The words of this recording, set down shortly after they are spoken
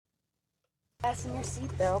Fasten your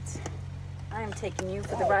seatbelt. I am taking you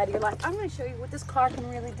for the ride of your life. I'm going to show you what this car can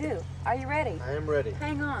really do. Are you ready? I am ready.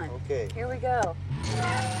 Hang on. Okay. Here we go.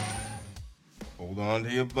 Hold on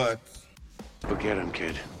to your butts. Forget him,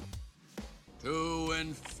 kid. To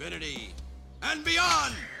infinity and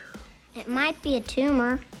beyond! It might be a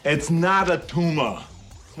tumor. It's not a tumor.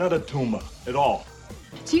 Not a tumor at all.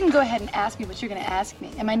 So you can go ahead and ask me what you're going to ask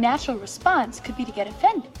me, and my natural response could be to get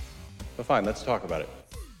offended. Well, fine, let's talk about it.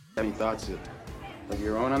 Any thoughts of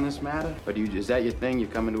your own on this matter? Or is that your thing? You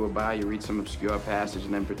come into a bar, you read some obscure passage,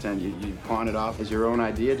 and then pretend you pawn it off as your own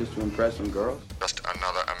idea just to impress some girls? Just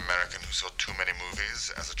another American who saw too many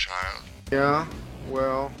movies as a child. Yeah,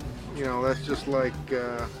 well, that's just like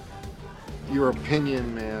your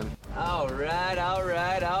opinion, man. All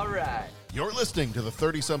right. You're listening to the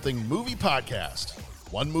 30-something movie podcast.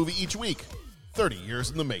 One movie each week, 30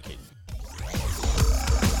 years in the making.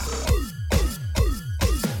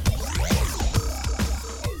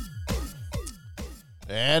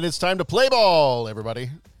 And it's time to play ball,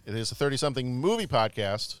 everybody. It is a 30-something movie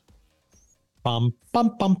podcast. Bum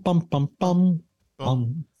bum bum bum bum bum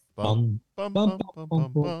bum bum bum bum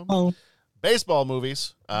bum bum bum. Baseball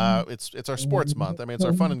movies. It's our sports month. I mean, it's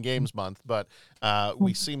our fun and games month, but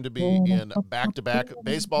we seem to be in back-to-back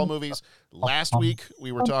baseball movies. Last week,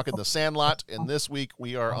 we were talking The Sandlot, and this week,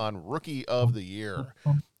 we are on Rookie of the Year.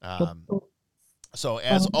 So,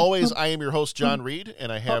 as always, I am your host, John Reed,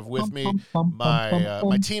 and I have with me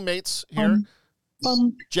my teammates here.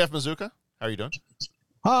 Jeff Mazuka, how are you doing?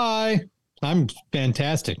 Hi. I'm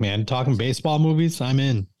fantastic, man. Talking baseball movies, I'm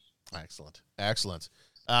in. Excellent.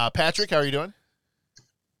 Patrick, how are you doing?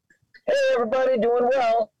 Hey, everybody, doing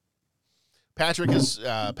well.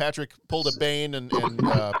 Patrick pulled a Bane and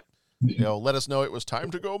let us know it was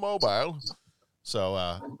time to go mobile.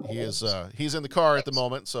 So he's in the car at the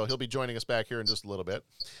moment, so he'll be joining us back here in just a little bit.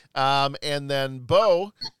 And then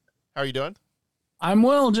Bo, how are you doing? I'm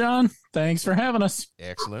well, John. Thanks for having us.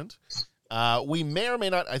 Excellent. We may or may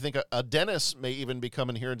not, I think a Dennis may even be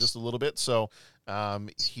coming here in just a little bit. So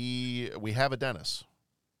we have a Dennis.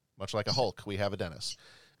 Much like a Hulk, we have a Dennis.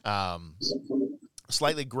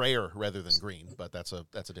 Slightly grayer rather than green, but that's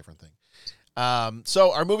a different thing.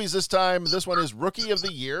 So our movies this time, this one is Rookie of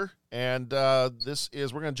the Year, and we're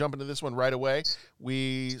going to jump into this one right away.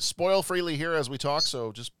 We spoil freely here as we talk,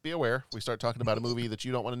 so just be aware. If we start talking about a movie that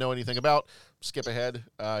you don't want to know anything about, skip ahead,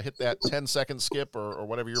 hit that 10-second skip or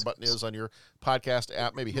whatever your button is on your podcast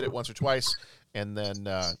app. Maybe hit it once or twice, and then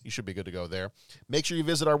you should be good to go there. Make sure you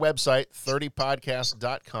visit our website,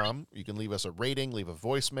 30podcast.com. You can leave us a rating, leave a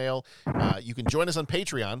voicemail. You can join us on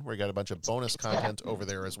Patreon. We got a bunch of bonus content over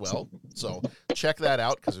there as well. So check that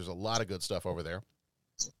out because there's a lot of good stuff over there.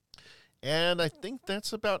 And I think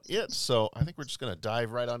that's about it. So I think we're just going to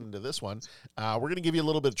dive right on into this one. We're going to give you a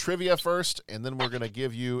little bit of trivia first, and then we're going to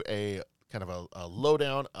give you a kind of a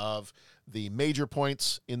lowdown of the major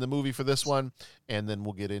points in the movie for this one, and then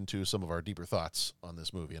we'll get into some of our deeper thoughts on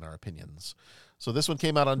this movie and our opinions. So this one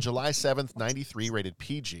came out on July 7th, 93, rated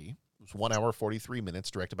PG. It was 1 hour, 43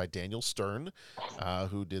 minutes, directed by Daniel Stern,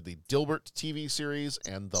 who did the Dilbert TV series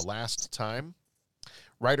and The Last Time.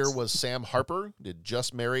 Writer was Sam Harper, did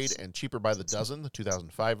Just Married and Cheaper by the Dozen, the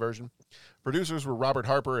 2005 version. Producers were Robert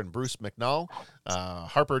Harper and Bruce McNall.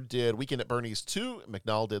 Harper did Weekend at Bernie's 2.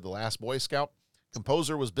 McNall did The Last Boy Scout.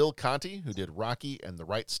 Composer was Bill Conti, who did Rocky and The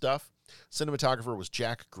Right Stuff. Cinematographer was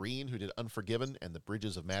Jack Green, who did Unforgiven and The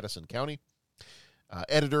Bridges of Madison County.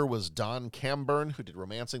 Editor was Don Camburn, who did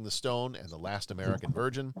Romancing the Stone and The Last American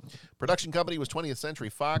Virgin. Production company was 20th Century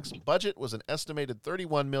Fox. Budget was an estimated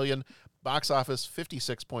 $31 million. Box office,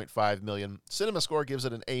 $56.5 million. Cinema Score gives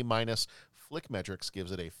it an A-. Flickmetrics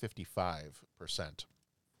gives it a 55%.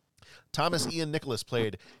 Thomas Ian Nicholas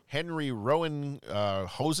played Henry Rowan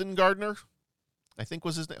Hosengardner. I think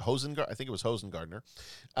was his name. I think it was Hosengardner.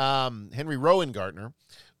 Henry Rowan Gardner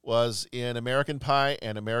was in American Pie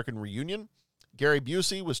and American Reunion. Gary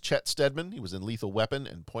Busey was Chet Stedman. He was in Lethal Weapon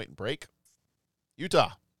and Point Break.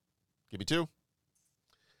 Utah. Give me 2.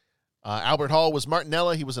 Albert Hall was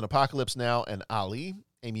Martinella. He was in Apocalypse Now and Ali.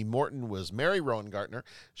 Amy Morton was Mary Rowan Gardner.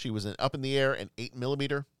 She was in Up in the Air and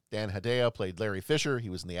 8mm. Dan Hedaya played Larry Fisher. He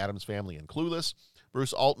was in The Addams Family and Clueless.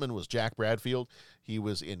 Bruce Altman was Jack Bradfield. He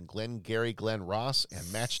was in Glengarry Glen Ross and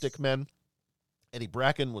Matchstick Men. Eddie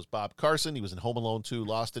Bracken was Bob Carson. He was in Home Alone 2,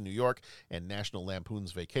 Lost in New York, and National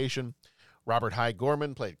Lampoon's Vacation. Robert Hy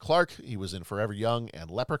Gorman played Clark. He was in Forever Young and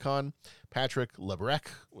Leprechaun. Patrick Lebrec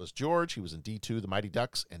was George. He was in D2, The Mighty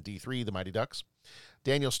Ducks, and D3, The Mighty Ducks.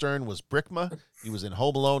 Daniel Stern was Brickma. He was in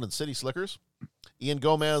Home Alone and City Slickers. Ian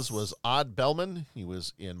Gomez was Odd Bellman. He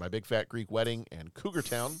was in My Big Fat Greek Wedding and Cougar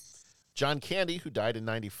Town. John Candy, who died in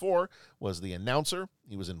 94, was the announcer.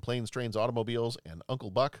 He was in Planes, Trains, Automobiles, and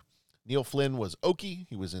Uncle Buck. Neil Flynn was Okie.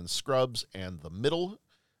 He was in Scrubs and The Middle.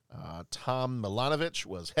 Tom Milanovich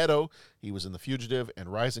was Hedo. He was in The Fugitive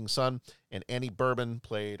and Rising Sun. And Annie Bourbon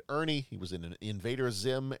played Ernie. He was in Invader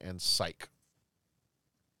Zim and Psych.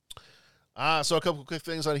 So a couple quick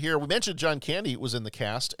things on here. We mentioned John Candy was in the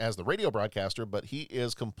cast as the radio broadcaster, but he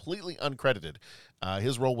is completely uncredited.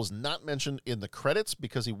 His role was not mentioned in the credits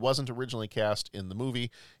because he wasn't originally cast in the movie.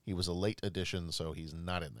 He was a late addition, so he's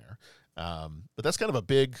not in there. But that's kind of a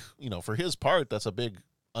big, for his part, that's a big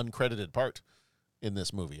uncredited part in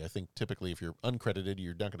this movie. I think typically if you're uncredited,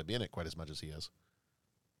 you're not going to be in it quite as much as he is.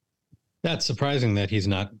 That's surprising that he's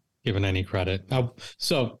not given any credit.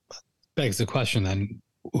 So begs the question then,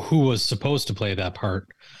 who was supposed to play that part?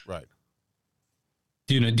 Right.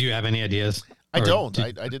 Do you have any ideas? I don't.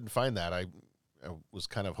 I didn't find that. I was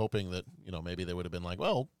kind of hoping that, maybe they would have been like,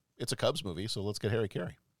 well, it's a Cubs movie, so let's get Harry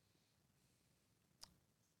Carey.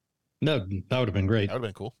 No, that would have been great. That would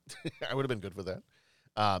have been cool. I would have been good for that.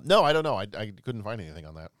 No, I don't know. I couldn't find anything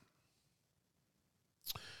on that.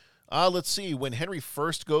 Let's see. When Henry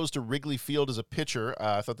first goes to Wrigley Field as a pitcher,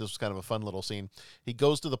 I thought this was kind of a fun little scene. He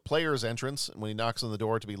goes to the player's entrance, and when he knocks on the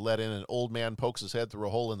door to be let in, an old man pokes his head through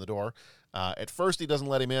a hole in the door. At first, he doesn't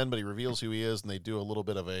let him in, but he reveals who he is, and they do a little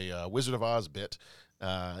bit of a Wizard of Oz bit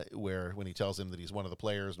where when he tells him that he's one of the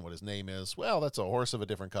players and what his name is, well, that's a horse of a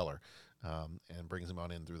different color, and brings him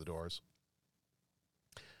on in through the doors.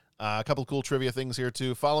 A couple of cool trivia things here,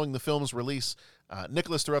 too. Following the film's release,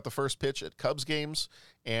 Nicholas threw out the first pitch at Cubs games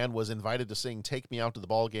and was invited to sing Take Me Out to the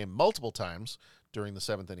Ball Game multiple times during the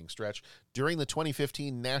 7th inning stretch. During the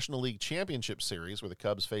 2015 National League Championship Series, where the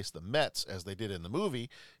Cubs faced the Mets, as they did in the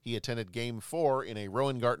movie, he attended Game 4 in a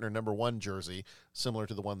Rowan Gartner No. 1 jersey, similar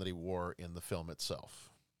to the one that he wore in the film itself.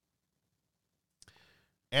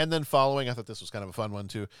 And then following, I thought this was kind of a fun one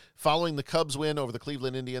too, following the Cubs win over the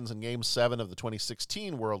Cleveland Indians in Game 7 of the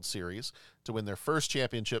 2016 World Series to win their first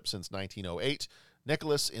championship since 1908,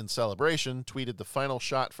 Nicholas, in celebration, tweeted the final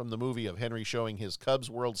shot from the movie of Henry showing his Cubs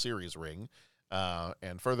World Series ring.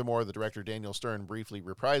 And furthermore, the director Daniel Stern briefly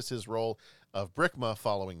reprised his role of Brickma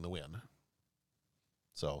following the win.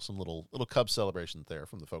 So some little Cubs celebrations there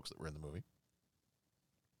from the folks that were in the movie.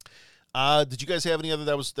 Did you guys have any other?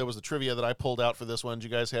 That was the trivia that I pulled out for this one. Did you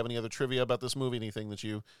guys have any other trivia about this movie? Anything that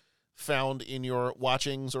you found in your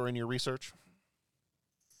watchings or in your research?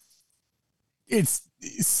 It's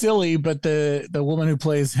silly, but the woman who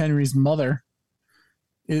plays Henry's mother,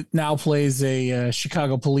 it now plays a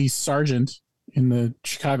Chicago police sergeant in the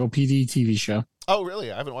Chicago PD TV show. Oh,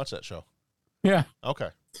 really? I haven't watched that show. Yeah. Okay.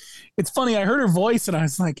 It's funny. I heard her voice and I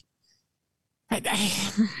was like,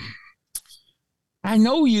 I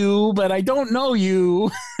know you, but I don't know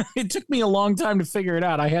you. It took me a long time to figure it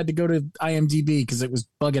out. I had to go to IMDb because it was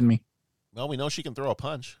bugging me. Well, we know she can throw a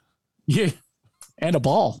punch. Yeah. And a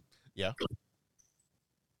ball. Yeah.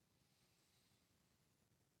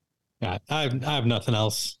 Yeah, I have nothing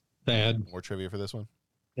else to add. More trivia for this one?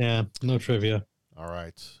 Yeah, no trivia. All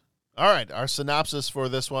right. Our synopsis for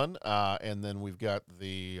this one, and then we've got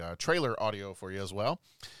the trailer audio for you as well.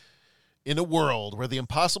 In a world where the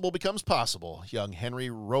impossible becomes possible, young Henry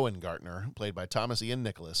Rowengartner, played by Thomas Ian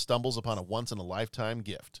Nicholas, stumbles upon a once-in-a-lifetime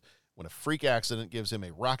gift. When a freak accident gives him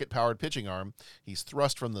a rocket-powered pitching arm, he's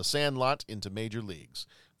thrust from the sandlot into major leagues.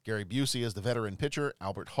 Gary Busey is the veteran pitcher,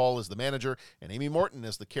 Albert Hall is the manager, and Amy Morton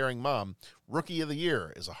is the caring mom. Rookie of the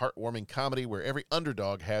Year is a heartwarming comedy where every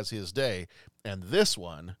underdog has his day, and this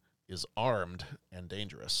one is armed and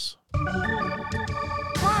dangerous.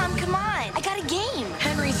 Mom, come on. I got a game.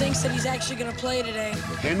 Henry thinks that he's actually going to play today.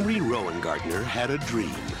 Henry Rowengartner had a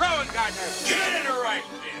dream. Rowengartner, get in the right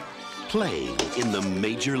field. Playing in the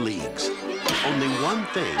major leagues. Only one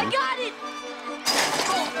thing I got it.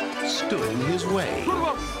 stood in his way.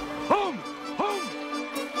 Home! Home!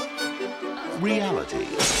 Reality.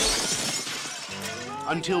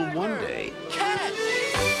 Until one day, Catch!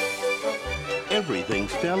 everything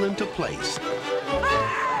fell into place.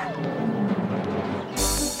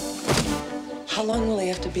 How long will he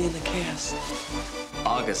have to be in the cast?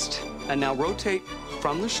 August. And now rotate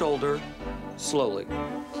from the shoulder slowly.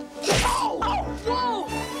 Oh! Whoa!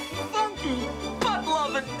 Funky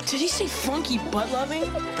Butt-Lovin. Did he say funky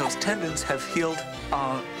Butt-Lovin? Those tendons have healed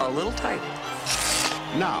a little tight.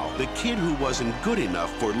 Now, the kid who wasn't good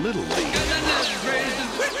enough for Little League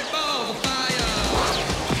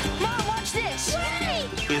Mom, watch this.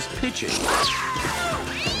 is pitching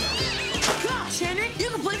Gosh, Henry, you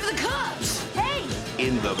can play for the Cubs. Hey,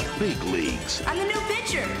 in the big leagues. I'm the new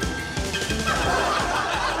pitcher.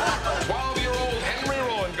 12-year-old Henry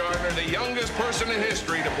Rowengartner, the youngest person in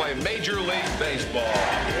history to play Major League Baseball.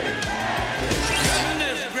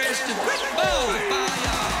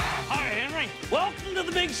 Hi, Henry. Welcome to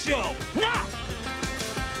the big show. Now!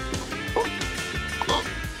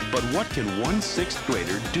 But what can one sixth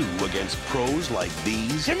grader do against pros like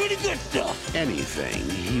these? Give me the good stuff. Anything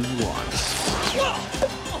he wants.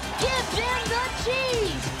 Give them the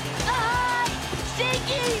cheese! The hot,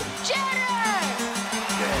 stinky cheddar!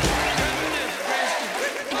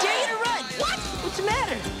 Dare you to run! What? What's the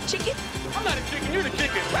matter? Chicken? I'm not a chicken, you're the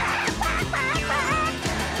chicken.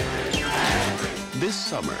 This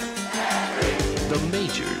summer, the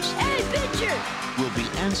majors Hey, pitcher! will be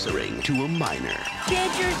answering to a minor.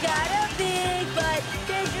 Pitcher's got a big butt.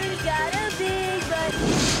 Pitcher's got a big butt.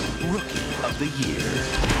 Rookie of the year.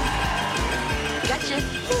 Gotcha.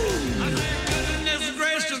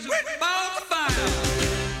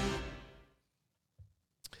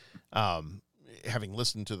 Having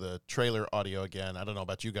listened to the trailer audio again, I don't know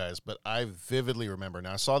about you guys, but I vividly remember.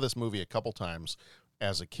 Now, I saw this movie a couple times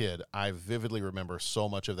as a kid. I vividly remember so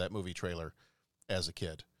much of that movie trailer as a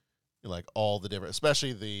kid. Like all the different,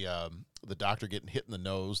 especially the doctor getting hit in the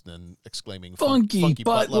nose and then exclaiming Funky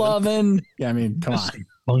Butt-Lovin. Yeah, I mean, come on.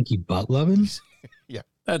 Funky Butt-Lovin? Yeah.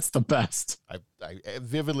 That's the best. I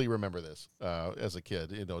vividly remember this as a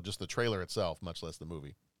kid, just the trailer itself, much less the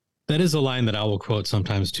movie. That is a line that I will quote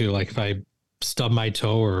sometimes too. Like if I stub my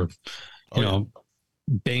toe or,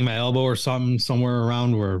 bang my elbow or something somewhere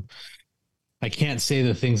around where I can't say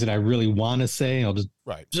the things that I really want to say, I'll just,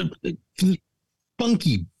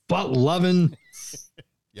 Funky Butt-Lovin.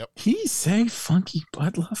 Yep. He sang Funky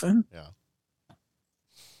Butt-Lovin?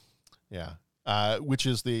 Yeah. Which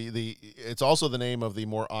is it's also the name of the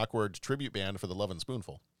more awkward tribute band for the Lovin'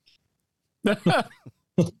 Spoonful.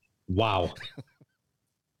 Wow.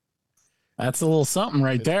 That's a little something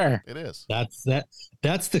right there. It is. That's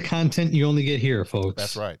the content you only get here, folks.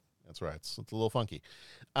 That's right. It's a little funky.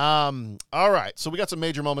 All right. So we got some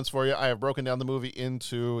major moments for you. I have broken down the movie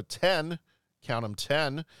into 10, count them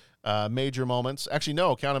 10 major moments. Actually,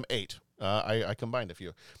 no, count them 8. I combined a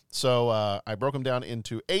few. So I broke them down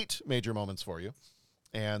into 8 major moments for you.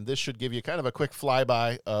 And this should give you kind of a quick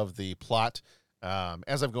flyby of the plot.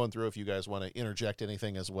 As I'm going through, if you guys want to interject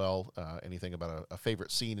anything as well, anything about a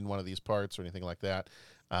favorite scene in one of these parts or anything like that,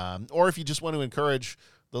 or if you just want to encourage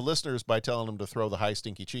the listeners by telling them to throw the high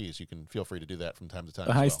stinky cheese, you can feel free to do that from time to time.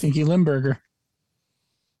 The high stinky Limburger.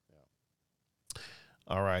 Yeah.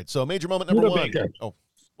 All right. So major moment number 1. Oh,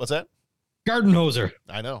 what's that? Garden hoser.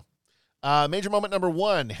 I know. Major moment number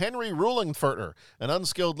 1, Henry Rulenfurter, an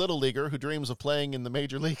unskilled little leaguer who dreams of playing in the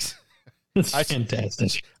major leagues. That's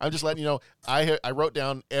fantastic. I'm just letting you know, I wrote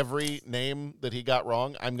down every name that he got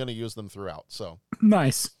wrong. I'm going to use them throughout. So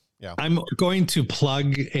nice. Yeah. I'm going to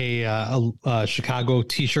plug a Chicago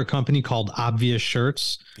t-shirt company called Obvious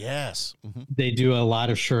Shirts. Yes. Mm-hmm. They do a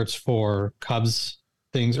lot of shirts for Cubs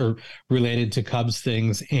things or related to Cubs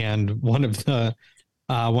things. And one of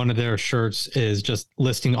their shirts is just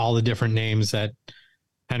listing all the different names that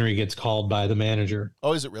Henry gets called by the manager.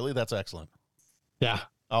 Oh, is it really? That's excellent. Yeah.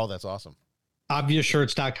 Oh, that's awesome.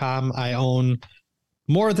 Obviousshirts.com. I own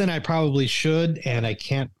more than I probably should, and I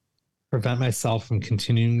can't prevent myself from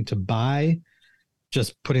continuing to buy.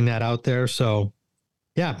 Just putting that out there. So,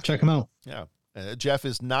 yeah, check them out. Yeah. Jeff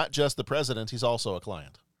is not just the president. He's also a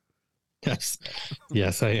client. Yes.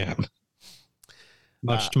 Yes, I am.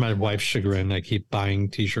 Much to my wife's chagrin, I keep buying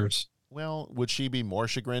T-shirts. Well, would she be more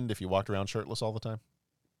chagrined if you walked around shirtless all the time?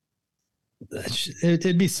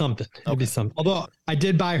 It'd be something. It'd be something. Although I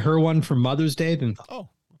did buy her one for Mother's Day, then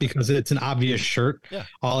because it's an obvious shirt. Yeah.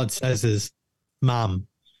 All it says is "Mom."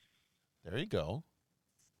 There you go.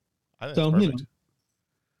 I think that's perfect.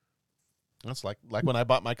 That's like when I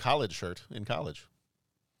bought my college shirt in college.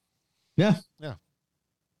 Yeah. Yeah.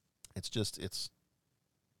 It's just it's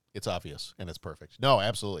obvious and it's perfect. No,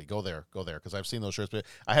 absolutely. Go there because I've seen those shirts. But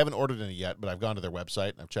I haven't ordered any yet, but I've gone to their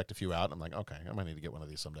website and I've checked a few out. And I'm like, okay, I might need to get one of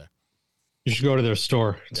these someday. You should go to their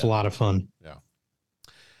store. It's a lot of fun.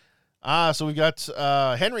 Yeah. So we've got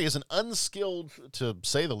Henry is an unskilled, to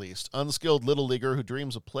say the least, unskilled little leaguer who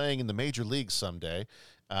dreams of playing in the major leagues someday.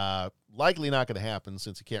 Likely not going to happen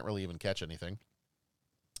since he can't really even catch anything.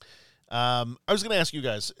 I was going to ask you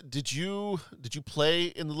guys, did you play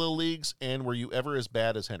in the little leagues, and were you ever as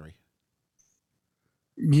bad as Henry?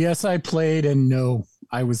 Yes, I played, and no,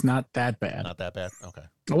 I was not that bad. Not that bad? Okay.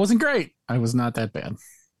 I wasn't great. I was not that bad.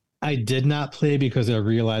 I did not play because I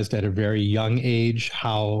realized at a very young age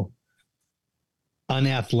how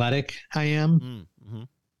unathletic I am. Mm-hmm.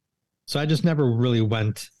 So I just never really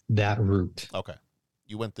went that route. Okay.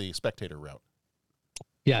 You went the spectator route.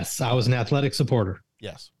 Yes, I was an athletic supporter.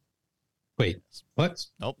 Yes. Wait, what?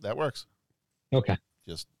 Nope, that works. Okay.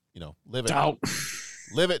 Just, live it. Out.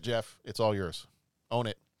 Live it, Jeff. It's all yours. Own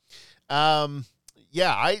it.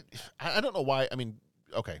 Yeah, I don't know why. I mean,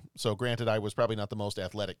 okay, so granted, I was probably not the most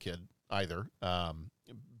athletic kid either.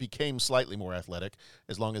 Became slightly more athletic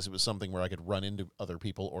as long as it was something where I could run into other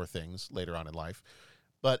people or things later on in life.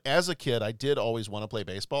 But as a kid, I did always want to play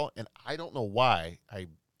baseball, and I don't know why.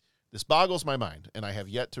 This boggles my mind, and I have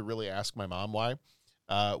yet to really ask my mom why.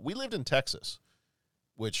 We lived in Texas,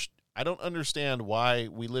 which I don't understand why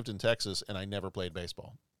we lived in Texas and I never played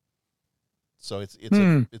baseball. So it's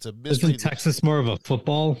a mystery. Isn't Texas more of a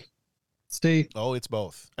football state? Oh, it's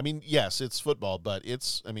both. I mean, yes, it's football, but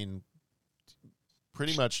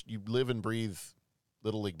pretty much you live and breathe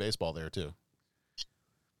Little League baseball there too.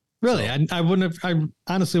 Really? So, I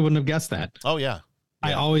honestly wouldn't have guessed that. Oh yeah.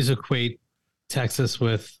 I always equate Texas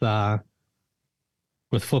with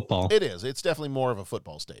football. It is. It's definitely more of a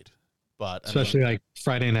football state. But especially like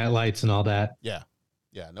Friday Night Lights and all that. Yeah.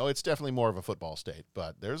 Yeah, no, it's definitely more of a football state,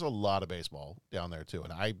 but there's a lot of baseball down there too.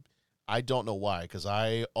 And I don't know why, because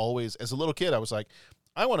I always, as a little kid, I was like,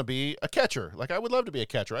 I want to be a catcher. Like, I would love to be a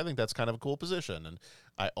catcher. I think that's kind of a cool position. And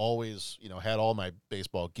I always, had all my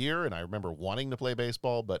baseball gear, and I remember wanting to play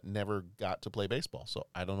baseball, but never got to play baseball. So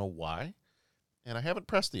I don't know why. And I haven't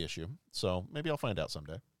pressed the issue. So maybe I'll find out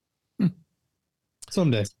someday.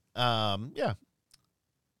 Someday. Yeah.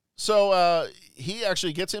 So he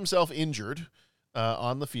actually gets himself injured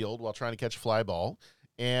on the field while trying to catch a fly ball.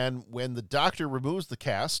 And when the doctor removes the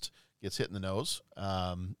cast, gets hit in the nose,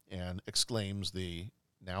 and exclaims the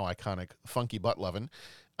now iconic funky Butt-Lovin,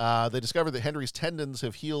 they discover that Henry's tendons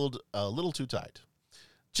have healed a little too tight.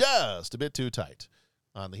 Just a bit too tight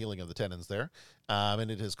on the healing of the tendons there.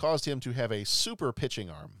 And it has caused him to have a super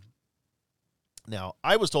pitching arm. Now,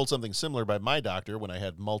 I was told something similar by my doctor when I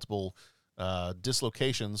had multiple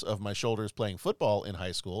dislocations of my shoulders playing football in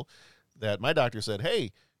high school, that my doctor said,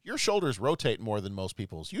 hey, your shoulders rotate more than most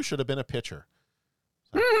people's. You should have been a pitcher.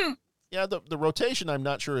 So, yeah, the rotation I'm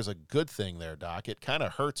not sure is a good thing there, Doc. It kind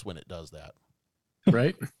of hurts when it does that.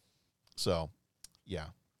 Right? So, yeah.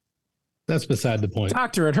 That's beside the point.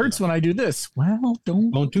 Doctor, it hurts when I do this. Well,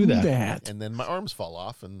 don't do that. And then my arms fall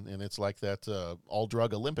off, and it's like that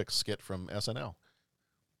all-drug Olympics skit from SNL.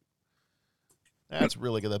 That's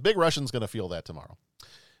really good. The Big Russian's going to feel that tomorrow.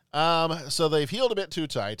 So they've healed a bit too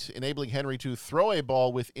tight, enabling Henry to throw a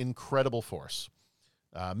ball with incredible force.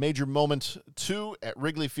 Major moment 2 at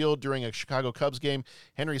Wrigley Field during a Chicago Cubs game.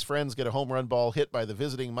 Henry's friends get a home run ball hit by the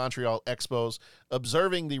visiting Montreal Expos.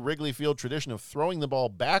 Observing the Wrigley Field tradition of throwing the ball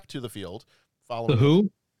back to the field. The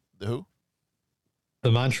who? The who?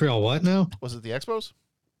 The Montreal what now? Was it the Expos?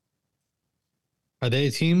 Are they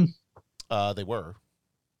a team? They were.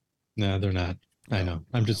 No, they're not. No. I know.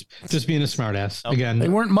 I'm just being a smartass again. They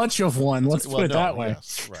weren't much of one. Let's put it that way.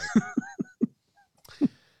 Yes, right.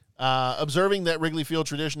 Observing that Wrigley Field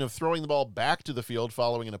tradition of throwing the ball back to the field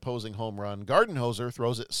following an opposing home run, Gardenhoser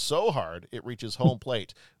throws it so hard it reaches home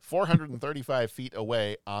plate 435 feet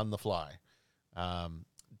away on the fly.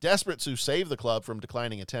 Desperate to save the club from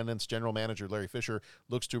declining attendance, general manager Larry Fisher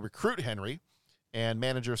looks to recruit Henry, and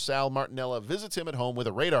manager Sal Martinella visits him at home with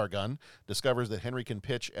a radar gun, discovers that Henry can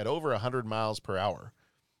pitch at over 100 miles per hour.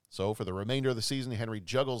 So for the remainder of the season, Henry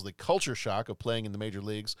juggles the culture shock of playing in the major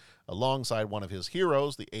leagues alongside one of his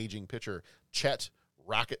heroes, the aging pitcher Chet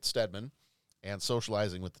Rocket Steadman, and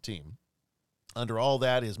socializing with the team. Under all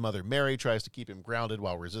that, his mother Mary tries to keep him grounded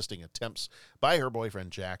while resisting attempts by her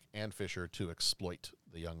boyfriend Jack and Fisher to exploit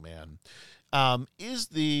the young man. I was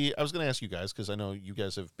going to ask you guys, because I know you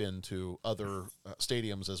guys have been to other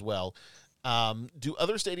stadiums as well. Do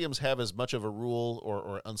other stadiums have as much of a rule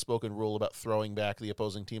or unspoken rule about throwing back the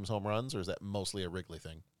opposing team's home runs, or is that mostly a Wrigley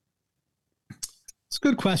thing? It's a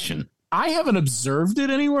good question. I haven't observed it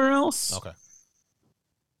anywhere else. Okay.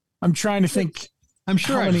 I'm trying to think. I'm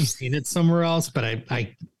sure I've seen it somewhere else, but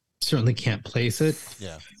I certainly can't place it.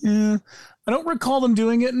 Yeah. I don't recall them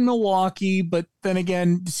doing it in Milwaukee, but then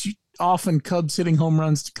again, often Cubs hitting home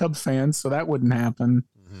runs to Cub fans, so that wouldn't happen.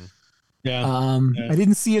 Mm-hmm. Yeah. I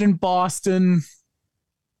didn't see it in Boston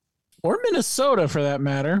or Minnesota for that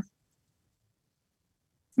matter.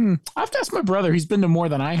 I have to ask my brother. He's been to more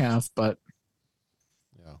than I have, but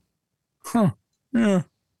yeah. Huh. Yeah.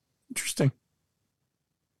 Interesting.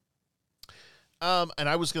 And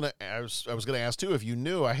I was gonna ask too if you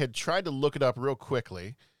knew. I had tried to look it up real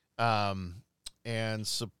quickly, and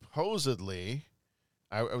supposedly,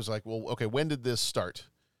 I was like, well, okay, when did this start?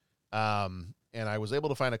 And I was able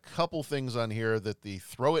to find a couple things on here that the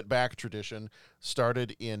throw it back tradition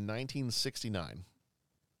started in 1969.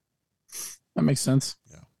 That makes sense.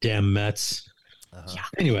 Yeah. Damn Mets. Uh-huh.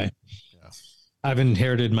 Anyway. Yeah. I've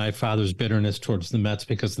inherited my father's bitterness towards the Mets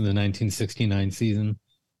because of the 1969 season.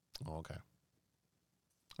 Oh, okay.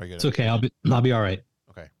 Are you? It's okay. I'll be all right.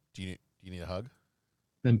 Okay. Do you need a hug?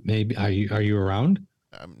 And maybe are you around?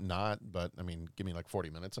 I'm not, but I mean, give me like 40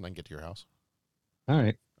 minutes and I can get to your house. All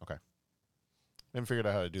right. Okay. I haven't figured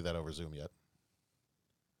out how to do that over Zoom yet.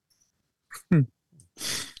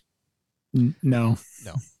 No.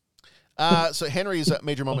 So Henry's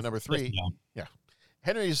major moment number 3. Yeah.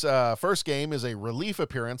 Henry's first game is a relief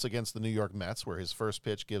appearance against the New York Mets, where his first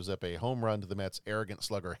pitch gives up a home run to the Mets' arrogant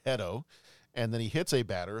slugger Hedo, and then he hits a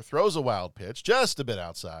batter, throws a wild pitch just a bit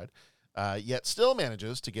outside, yet still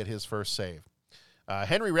manages to get his first save.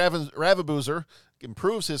 Henry Ravaboozer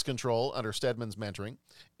improves his control under Stedman's mentoring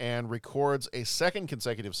and records a second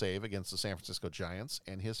consecutive save against the San Francisco Giants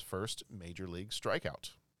and his first major league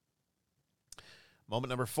strikeout. Moment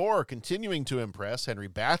number 4, continuing to impress, Henry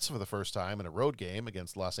bats for the first time in a road game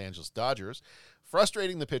against Los Angeles Dodgers,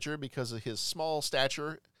 frustrating the pitcher because of his small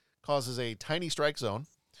stature causes a tiny strike zone,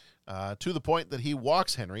 to the point that he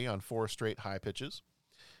walks Henry on 4 straight high pitches.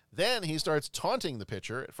 Then he starts taunting the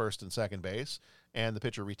pitcher at first and second base, and the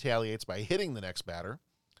pitcher retaliates by hitting the next batter.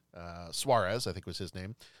 Suarez, I think was his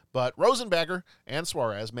name. But Rosenbagger and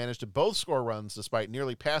Suarez managed to both score runs despite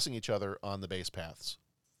nearly passing each other on the base paths.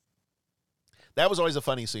 That was always a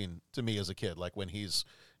funny scene to me as a kid, like when he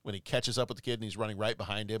catches up with the kid and he's running right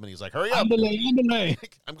behind him and he's like, hurry up.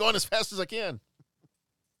 I'm going as fast as I can.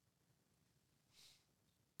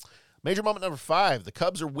 Major moment number 5, the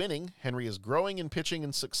Cubs are winning. Henry is growing in pitching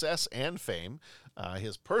and success and fame.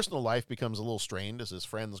 His personal life becomes a little strained as his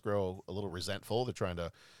friends grow a little resentful. They're trying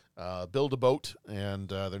to build a boat, and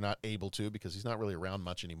they're not able to because he's not really around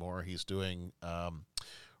much anymore. He's doing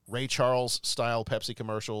Ray Charles-style Pepsi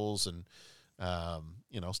commercials and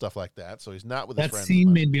stuff like that. So he's not with his friends. That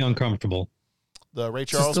scene made me uncomfortable. The Ray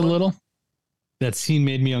Charles Just a little? That scene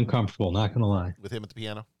made me uncomfortable, not going to lie. With him at the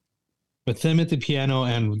piano? With him at the piano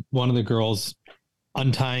and one of the girls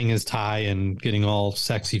untying his tie and getting all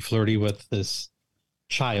sexy flirty with this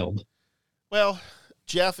child. Well,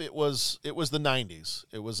 Jeff, it was the 90s.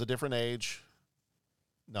 It was a different age.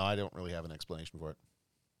 No, I don't really have an explanation for it.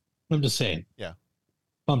 I'm just saying. Yeah.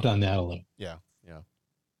 Bumped on that a little. Yeah.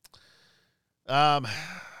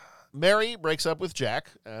 Mary breaks up with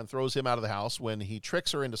Jack and throws him out of the house when he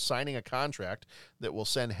tricks her into signing a contract that will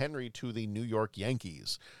send Henry to the New York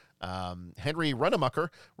Yankees. Henry Runamucker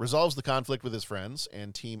resolves the conflict with his friends,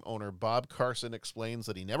 and team owner Bob Carson explains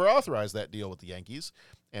that he never authorized that deal with the Yankees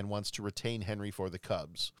and wants to retain Henry for the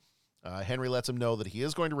Cubs. Henry lets him know that he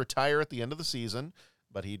is going to retire at the end of the season,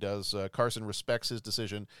 but Carson respects his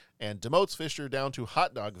decision and demotes Fisher down to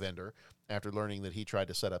hot dog vendor after learning that he tried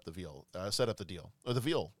to set up the deal, or the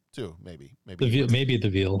veal too, maybe the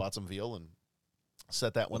veal, bought some veal and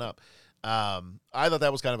set that one up. I thought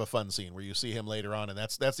that was kind of a fun scene where you see him later on, and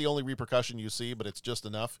that's the only repercussion you see, but it's just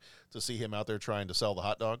enough to see him out there trying to sell the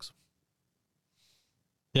hot dogs.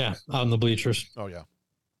 Yeah, out in the bleachers. Oh yeah.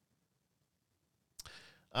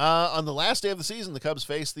 On the last day of the season, the Cubs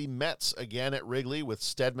face the Mets again at Wrigley with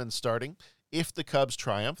Stedman starting. If the Cubs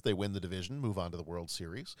triumph, they win the division, move on to the World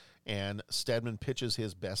Series, and Stedman pitches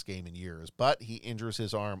his best game in years, but he injures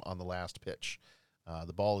his arm on the last pitch.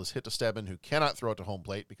 The ball is hit to Stedman, who cannot throw it to home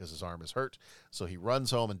plate because his arm is hurt, so he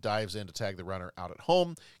runs home and dives in to tag the runner out at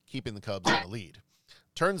home, keeping the Cubs in the lead.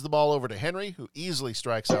 Turns the ball over to Henry, who easily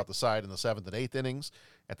strikes out the side in the 7th and 8th innings.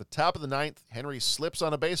 At the top of the 9th, Henry slips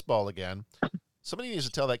on a baseball again. Somebody needs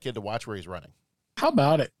to tell that kid to watch where he's running. How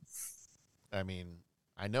about it? I mean,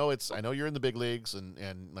 I know you're in the big leagues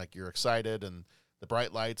and like you're excited and the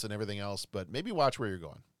bright lights and everything else, but maybe watch where you're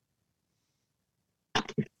going.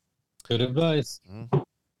 Good advice.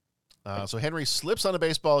 Mm-hmm. So Henry slips on a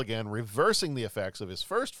baseball again, reversing the effects of his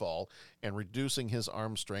first fall and reducing his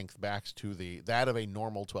arm strength back to that of a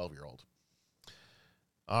normal 12-year-old.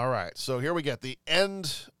 All right, so here we get the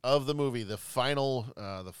end of the movie, the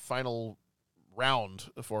final round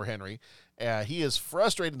for Henry. He is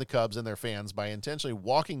frustrating the Cubs and their fans by intentionally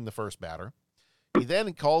walking the first batter. He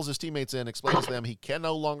then calls his teammates in, explains to them he can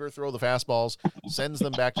no longer throw the fastballs, sends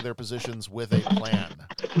them back to their positions with a plan.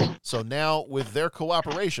 So now, with their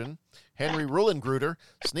cooperation, Henry Rullengruder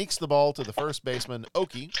sneaks the ball to the first baseman,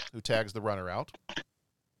 Oki, who tags the runner out.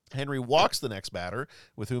 Henry walks the next batter,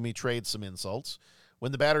 with whom he trades some insults.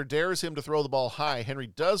 When the batter dares him to throw the ball high, Henry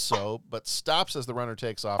does so, but stops as the runner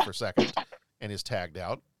takes off for second and is tagged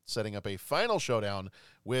out, setting up a final showdown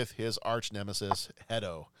with his arch nemesis,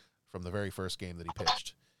 Hedo, from the very first game that he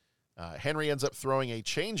pitched. Henry ends up throwing a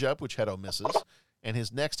changeup, which Hedo misses, and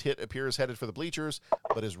his next hit appears headed for the bleachers,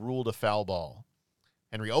 but is ruled a foul ball.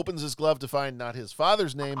 Henry opens his glove to find not his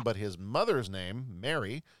father's name, but his mother's name,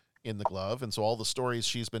 Mary, in the glove. And so all the stories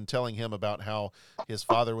she's been telling him about how his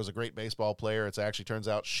father was a great baseball player, it actually turns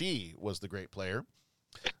out she was the great player.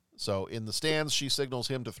 So in the stands, she signals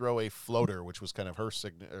him to throw a floater, which was kind of her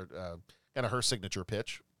signature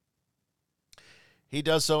pitch. He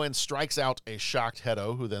does so and strikes out a shocked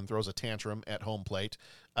Hedo, who then throws a tantrum at home plate.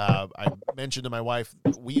 I mentioned to my wife,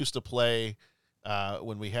 we used to play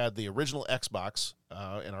when we had the original Xbox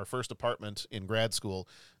in our first apartment in grad school.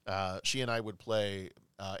 She and I would play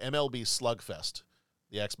MLB Slugfest,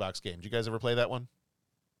 the Xbox game. Did you guys ever play that one?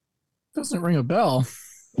 Doesn't ring a bell.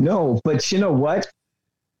 No, but you know what?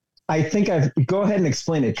 I think go ahead and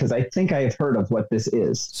explain it, because I think I've heard of what this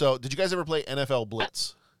is. So did you guys ever play NFL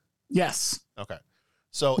Blitz? Yes. Okay.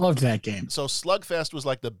 So loved that game. So Slugfest was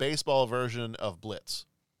like the baseball version of Blitz.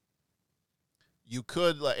 You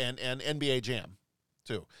could, and NBA Jam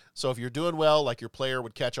too. So if you're doing well, like your player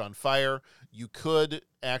would catch on fire, you could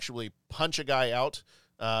actually punch a guy out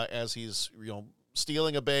as he's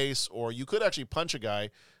stealing a base, or you could actually punch a guy.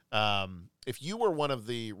 If you were one of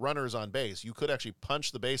the runners on base, you could actually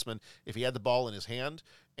punch the baseman if he had the ball in his hand,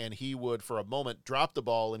 and he would, for a moment, drop the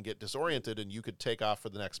ball and get disoriented, and you could take off for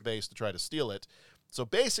the next base to try to steal it. So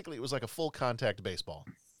basically, it was like a full contact baseball.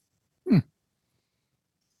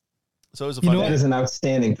 So it was a fun. That is an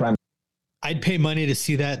outstanding prime. I'd pay money to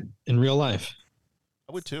see that in real life.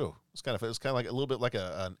 I would too. It was kind of like a little bit like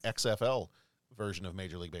an XFL version of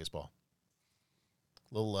Major League Baseball.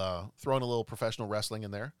 Throwing a little professional wrestling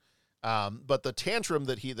in there. But the tantrum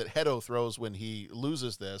that Hedo throws when he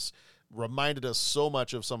loses this reminded us so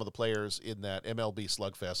much of some of the players in that MLB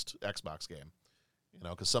Slugfest Xbox game.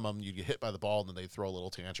 Because some of them you'd get hit by the ball and then they'd throw a little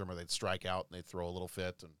tantrum, or they'd strike out and they'd throw a little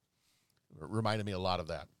fit, and it reminded me a lot of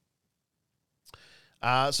that.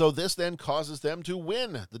 So this then causes them to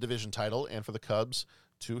win the division title and for the Cubs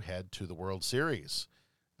to head to the World Series.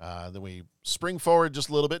 Then we spring forward just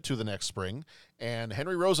a little bit to the next spring, and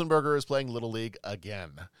Henry Rosenberger is playing Little League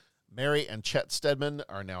again. Mary and Chet Stedman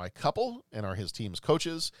are now a couple and are his team's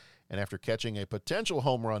coaches. And after catching a potential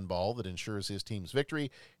home run ball that ensures his team's victory,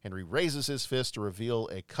 Henry raises his fist to reveal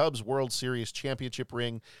a Cubs World Series championship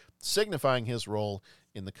ring, signifying his role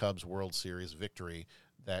in the Cubs World Series victory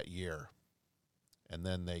that year. And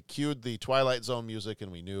then they cued the Twilight Zone music, and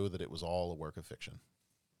we knew that it was all a work of fiction.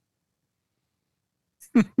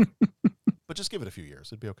 But just give it a few years.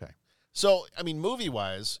 It'd be okay. So,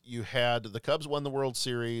 movie-wise, you had the Cubs won the World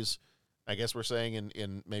Series. I guess we're saying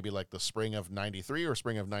in maybe like the spring of 93 or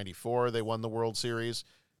spring of 94, they won the World Series.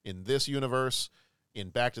 In this universe, in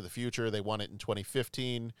Back to the Future, they won it in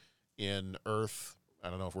 2015. In Earth, I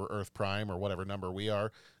don't know if we're Earth Prime or whatever number we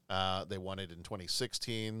are, they won it in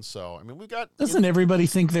 2016. So, we've got... Doesn't everybody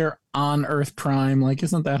think they're on Earth Prime? Like,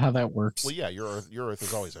 isn't that how that works? Well, yeah, your Earth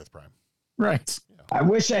is always Earth Prime. Right. I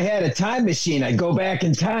wish I had a time machine. I'd go back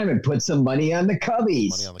in time and put some money on the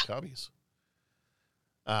Cubbies. Money on the Cubbies.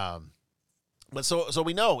 But so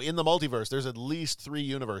we know in the multiverse, there's at least 3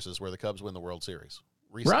 universes where the Cubs win the World Series.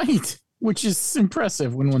 Recently. Right. Which is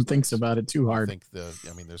impressive when one thinks about it too hard. I think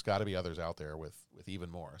there's got to be others out there with even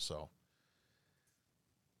more. So,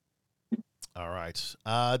 all right.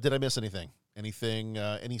 Did I miss anything? Any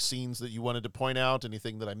scenes that you wanted to point out?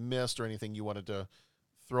 Anything that I missed, or anything you wanted to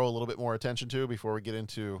throw a little bit more attention to before we get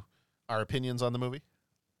into our opinions on the movie?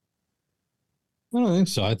 I don't think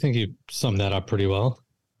so. I think you summed that up pretty well.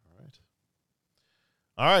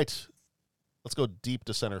 All right. Let's go deep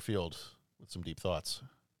to center field with some deep thoughts.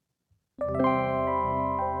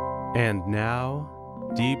 And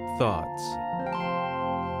now, Deep Thoughts.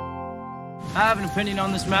 I have an opinion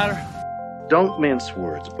on this matter. Don't mince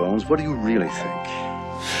words, Bones. What do you really think?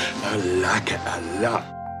 I like it a lot.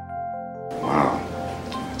 Wow.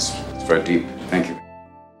 It's very deep. Thank you.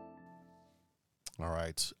 All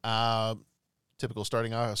right. Typical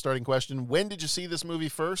starting question. When did you see this movie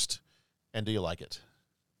first, and do you like it?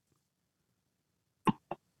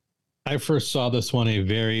 I first saw this one a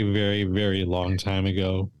very, very, very long time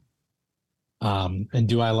ago. And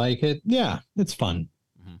do I like it? Yeah, it's fun.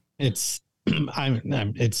 Mm-hmm.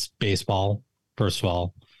 It's baseball, first of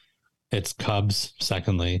all. It's Cubs,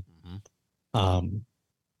 secondly. Mm-hmm.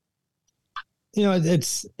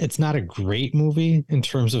 It's not a great movie in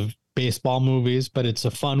terms of baseball movies, but it's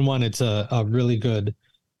a fun one. It's a really good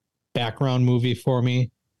background movie for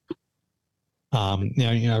me.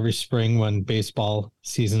 Every spring when baseball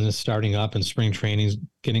season is starting up and spring training's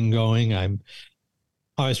getting going, I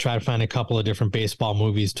always try to find a couple of different baseball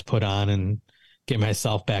movies to put on and get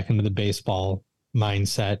myself back into the baseball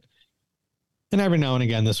mindset. And every now and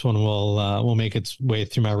again, this one will make its way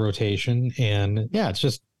through my rotation. And yeah,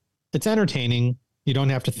 it's entertaining. You don't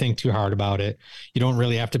have to think too hard about it. You don't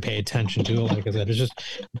really have to pay attention to it. Like I said,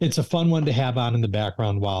 it's a fun one to have on in the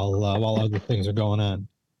background while other things are going on.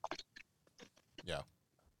 Yeah.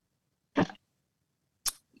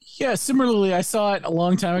 Yeah, similarly, I saw it a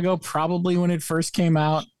long time ago, probably when it first came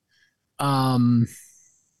out. I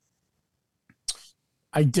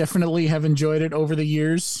definitely have enjoyed it over the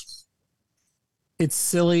years. It's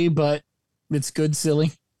silly, but it's good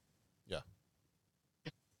silly. Yeah.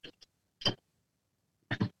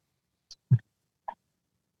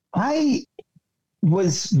 I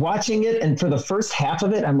was watching it, and for the first half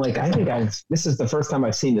of it, I'm like, this is the first time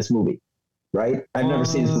I've seen this movie, right? I've never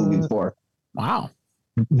seen this movie before. Wow.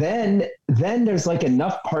 Then there's like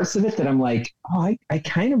enough parts of it that I'm like, oh, I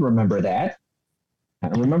kind of remember that. I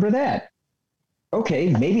don't remember that. Okay,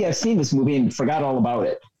 maybe I've seen this movie and forgot all about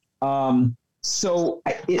it. So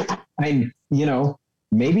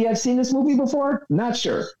maybe I've seen this movie before. Not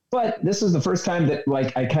sure, but this is the first time that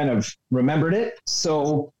like I kind of remembered it.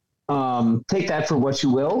 So take that for what you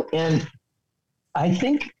will. And I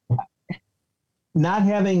think not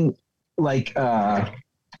having like the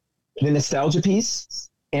nostalgia piece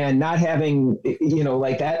and not having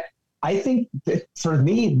like that, I think that for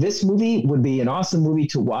me, this movie would be an awesome movie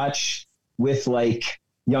to watch with like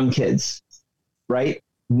young kids, right?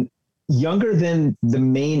 Younger than the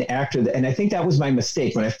main actor. And I think that was my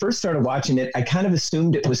mistake. When I first started watching it, I kind of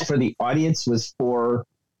assumed it was for the audience was for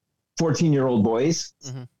 14-year-old boys.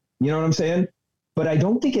 Mm-hmm. You know what I'm saying? But I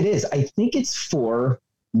don't think it is. I think it's for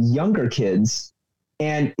younger kids.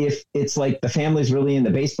 And if it's like the family's really into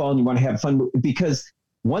baseball and you want to have fun, because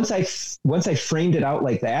once I framed it out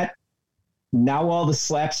like that, now all the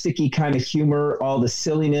slapsticky kind of humor, all the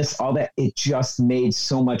silliness, all that, it just made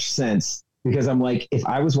so much sense. Because I'm like, if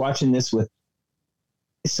I was watching this with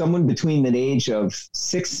someone between the age of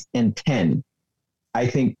 6 and 10, I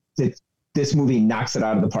think that this movie knocks it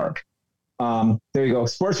out of the park. There you go.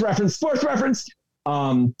 Sports reference.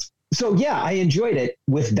 So yeah, I enjoyed it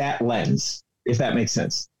with that lens, if that makes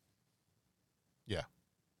sense. Yeah.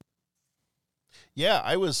 Yeah,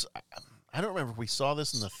 I don't remember if we saw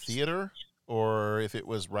this in the theater or if it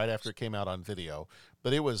was right after it came out on video,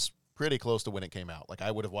 but it was pretty close to when it came out. Like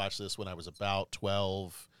I would have watched this when I was about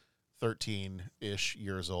 12, 13-ish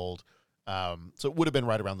years old. So it would have been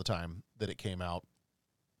right around the time that it came out.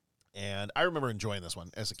 And I remember enjoying this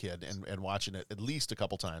one as a kid and watching it at least a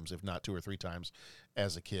couple times, if not 2 or 3 times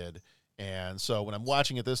as a kid. And so when I'm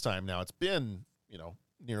watching it this time now, it's been,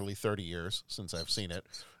 nearly 30 years since I've seen it.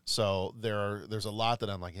 So there's a lot that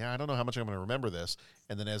I'm like, yeah, I don't know how much I'm going to remember this.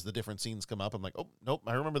 And then as the different scenes come up, I'm like, oh, nope,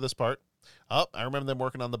 I remember this part. Oh, I remember them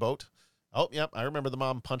working on the boat. Oh, yep, I remember the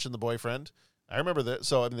mom punching the boyfriend. I remember that.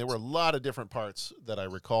 So, there were a lot of different parts that I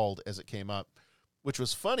recalled as it came up, which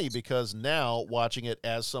was funny because now watching it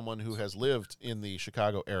as someone who has lived in the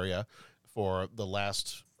Chicago area for the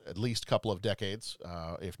last at least couple of decades,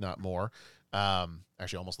 if not more,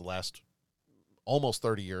 actually almost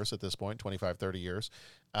 30 years at this point, 25, 30 years.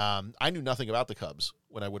 I knew nothing about the Cubs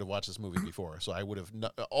when I would have watched this movie before. So I would have,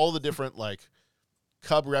 all the different like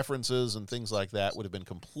Cub references and things like that would have been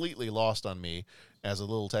completely lost on me as a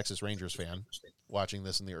little Texas Rangers fan watching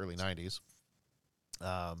this in the early 90s.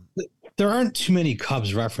 There aren't too many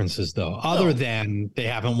Cubs references though, other than they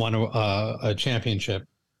haven't won a championship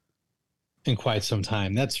in quite some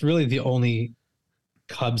time. That's really the only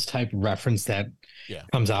Cubs type reference that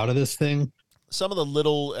comes out of this thing. Some of the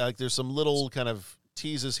little, there's some little kind of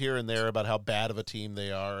teases here and there about how bad of a team they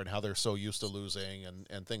are and how they're so used to losing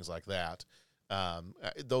and things like that.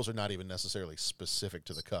 Those are not even necessarily specific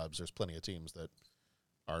to the Cubs. There's plenty of teams that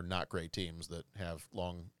are not great teams that have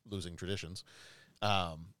long losing traditions.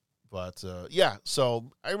 So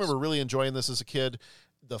I remember really enjoying this as a kid.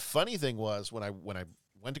 The funny thing was when I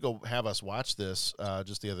went to go have us watch this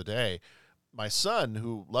just the other day, my son,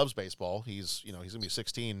 who loves baseball, he's going to be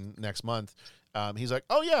 16 next month. He's like,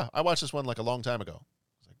 oh yeah, I watched this one like a long time ago.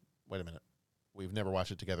 I was like, wait a minute. We've never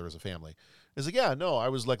watched it together as a family. He's like, yeah, no, I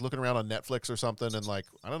was like looking around on Netflix or something. And like,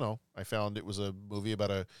 I don't know, I found it was a movie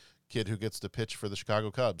about a kid who gets to pitch for the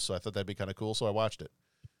Chicago Cubs. So I thought that'd be kind of cool. So I watched it.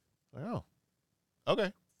 Like, oh,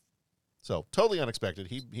 okay. So totally unexpected.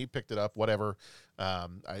 He picked it up, whatever.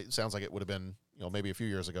 It sounds like it would have been, maybe a few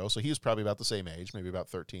years ago. So he was probably about the same age, maybe about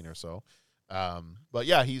 13 or so. But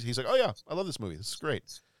yeah, he's like, oh yeah, I love this movie. This is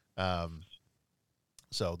great.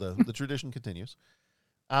 So the tradition continues.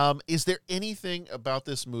 Is there anything about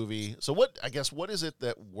this movie? So what is it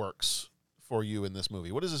that works for you in this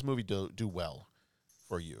movie? What does this movie do well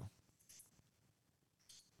for you?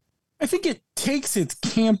 I think it takes its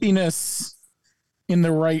campiness in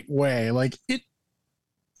the right way. Like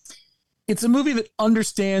it it's a movie that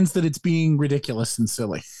understands that it's being ridiculous and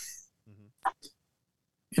silly.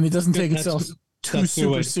 And it doesn't take itself too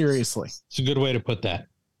super seriously. It's a good way to put that.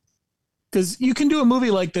 Because you can do a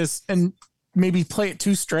movie like this and maybe play it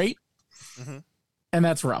too straight, and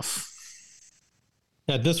that's rough.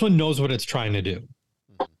 Yeah, this one knows what it's trying to do.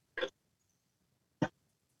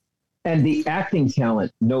 And the acting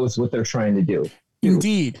talent knows what they're trying to do.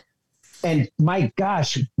 Indeed. And my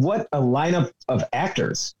gosh, what a lineup of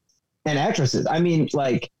actors and actresses. I mean,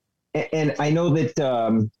 like, and I know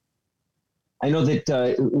that,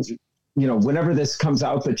 whenever this comes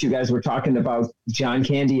out, that you guys were talking about John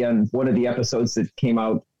Candy on one of the episodes that came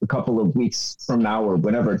out a couple of weeks from now or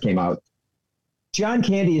whenever it came out. John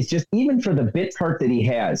Candy is just, even for the bit part that he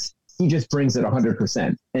has, he just brings it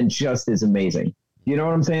 100% and just is amazing. You know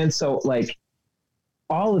what I'm saying? So, like,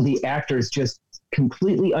 all of the actors just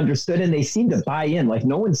completely understood, and they seem to buy in. Like,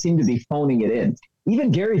 no one seemed to be phoning it in.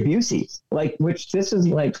 Even Gary Busey, like, which this is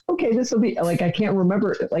like, okay, this will be like, I can't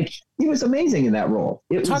remember. Like, he was amazing in that role.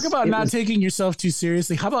 Talk about not taking yourself too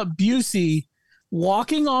seriously. How about Busey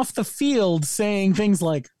walking off the field saying things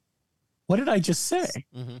like, "What did I just say?"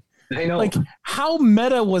 I know. Like, how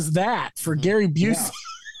meta was that for Gary Busey?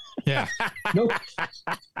 Yeah. Nope.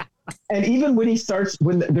 And even when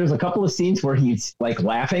there's a couple of scenes where he's like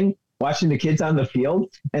laughing, watching the kids on the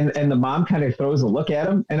field, and the mom kind of throws a look at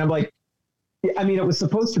him, and I'm like, I mean, it was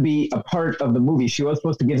supposed to be a part of the movie. She was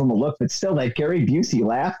supposed to give him a look, but still, that Gary Busey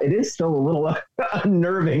laugh, it is still a little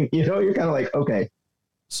unnerving. You know, you're kind of like, okay.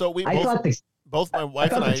 So I thought my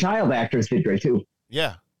wife and I, the child actors did great too.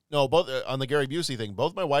 Yeah, no, both on the Gary Busey thing.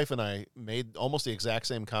 Both my wife and I made almost the exact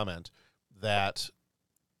same comment that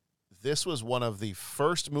this was one of the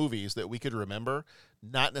first movies that we could remember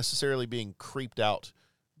not necessarily being creeped out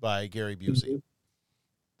by Gary Busey.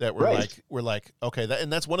 That we're like, okay,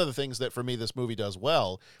 and that's one of the things that for me this movie does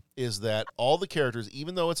well is that all the characters,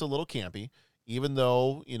 even though it's a little campy, even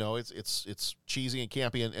though, you know, it's cheesy and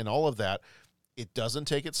campy and all of that, it doesn't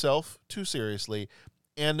take itself too seriously.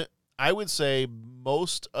 And I would say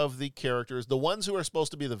most of the characters, the ones who are supposed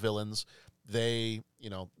to be the villains, they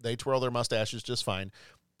twirl their mustaches just fine.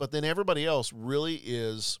 But then everybody else really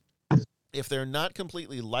is, if they're not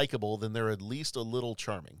completely likable, then they're at least a little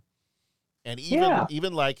charming. And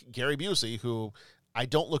even like Gary Busey, who I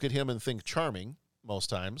don't look at him and think charming most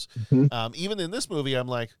times. Even in this movie, I'm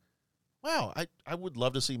like, wow, I would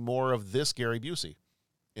love to see more of this Gary Busey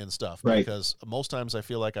in stuff. Right. Because most times I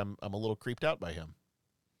feel like I'm a little creeped out by him.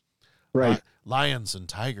 Right. Lions and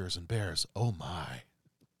tigers and bears. Oh my.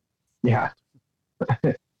 Yeah.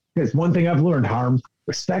 There's one thing I've learned, Harm.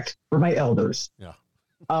 Respect for my elders. Yeah.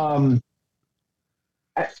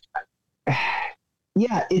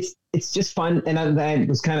 Yeah, it's just fun. And I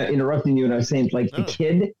was kind of interrupting you, and I was saying, like, the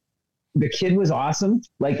kid was awesome.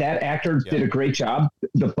 Like, that actor did a great job.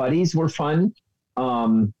 The buddies were fun.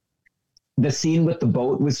 The scene with the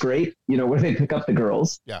boat was great. You know, where they pick up the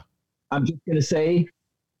girls. Yeah. I'm just gonna say,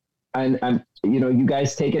 I'm you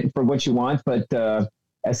guys take it for what you want, but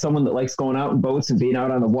as someone that likes going out in boats and being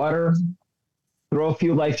out on the water, throw a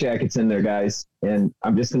few life jackets in there, guys. And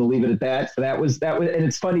I'm just going to leave it at that. That was, and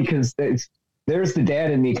it's funny because there's the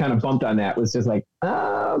dad in me kind of bumped on that. Was just like,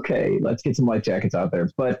 okay, let's get some life jackets out there.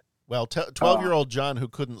 But 12-year-old John who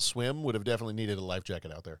couldn't swim would have definitely needed a life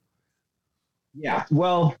jacket out there. Yeah.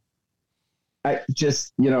 Well, I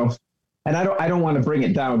just, and I don't want to bring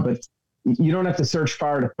it down, but you don't have to search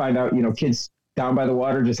far to find out, kids down by the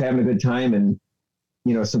water just having a good time, and,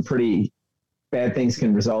 some pretty bad things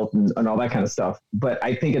can result and all that kind of stuff. But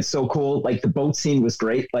I think it's so cool. Like, the boat scene was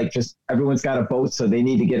great. Like, just everyone's got a boat, so they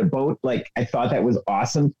need to get a boat. Like, I thought that was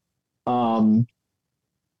awesome.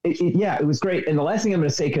 It was great. And the last thing I'm going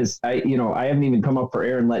to say, because I haven't even come up for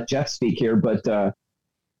air and let Jeff speak here, but the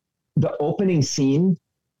opening scene,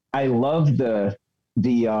 I love the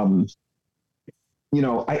I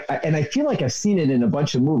feel like I've seen it in a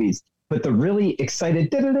bunch of movies, but the really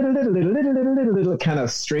excited kind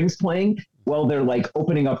of strings playing while they're like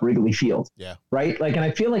opening up Wrigley Field. Yeah. Right. Like, and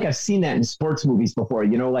I feel like I've seen that in sports movies before,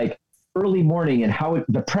 like early morning and how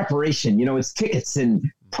the preparation, it's tickets and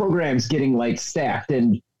programs getting like stacked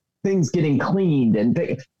and things getting cleaned. And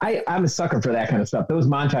I'm a sucker for that kind of stuff. Those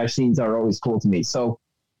montage scenes are always cool to me. So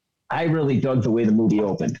I really dug the way the movie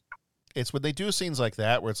opened. It's when they do scenes like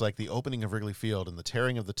that, where it's like the opening of Wrigley Field and the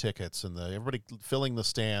tearing of the tickets and everybody filling the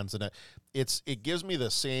stands. And it gives me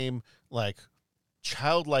the same like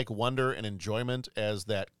childlike wonder and enjoyment as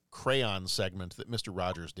that crayon segment that Mr.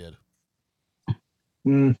 Rogers did.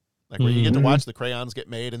 Like, where you get to watch the crayons get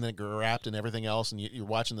made and then get wrapped and everything else. And you're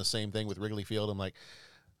watching the same thing with Wrigley Field. I'm like,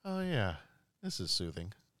 oh yeah, this is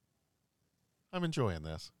soothing. I'm enjoying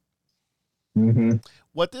this. Mm-hmm.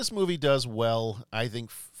 What this movie does well, I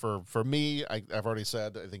think, for me, I've already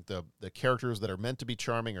said, I think the characters that are meant to be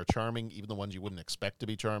charming are charming, even the ones you wouldn't expect to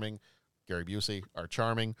be charming. Gary Busey are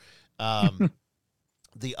charming.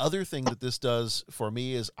 The other thing that this does for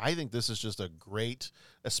me is I think this is just a great,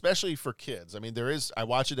 especially for kids. I mean, I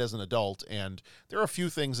watch it as an adult, and there are a few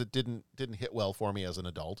things that didn't hit well for me as an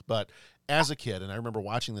adult, but as a kid, and I remember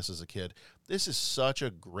watching this as a kid, this is such a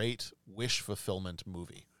great wish fulfillment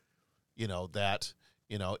movie. This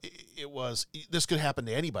could happen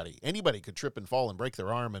to anybody. Anybody could trip and fall and break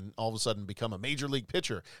their arm and all of a sudden become a major league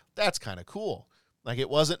pitcher. That's kind of cool. Like,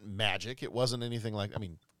 it wasn't magic. It wasn't anything like, I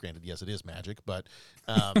mean, granted, yes, it is magic, but,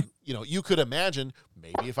 you could imagine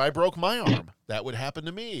maybe if I broke my arm, that would happen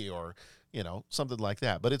to me, or, something like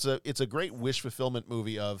that. But it's a great wish fulfillment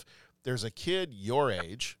movie of, there's a kid your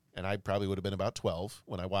age, and I probably would have been about 12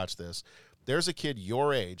 when I watched this. There's a kid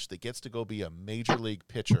your age that gets to go be a major league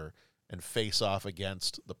pitcher and face off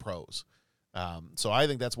against the pros. So I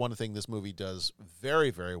think that's one thing this movie does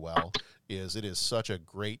very, very well, is it is such a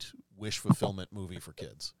great wish fulfillment movie for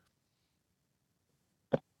kids.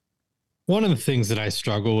 One of the things that I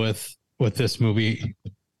struggle with this movie,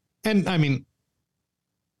 and I mean,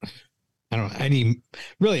 I don't know, any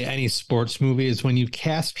sports movie, is when you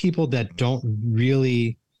cast people that don't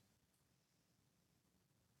really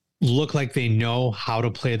look like they know how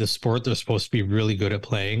to play the sport they're supposed to be really good at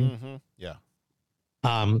playing. Mm-hmm. Yeah.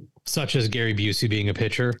 Such as Gary Busey being a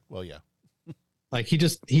pitcher. Well, yeah.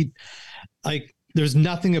 There's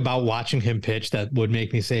nothing about watching him pitch that would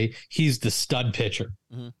make me say he's the stud pitcher.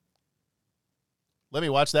 Mm-hmm. Let me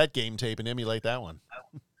watch that game tape and emulate that one.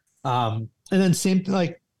 And then same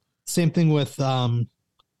thing with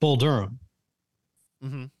Bull Durham.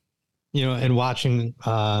 Mm-hmm. And watching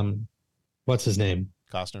what's his name?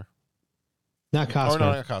 Costner. Not Costner. Or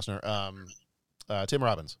no, not Costner. Tim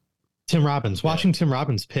Robbins. Tim Robbins. Watching Tim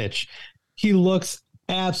Robbins pitch, he looks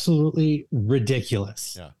absolutely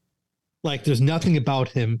ridiculous. Yeah. Like, there's nothing about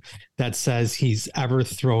him that says he's ever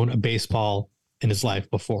thrown a baseball in his life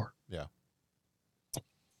before. Yeah.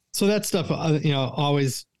 So that stuff,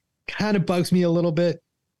 always kind of bugs me a little bit.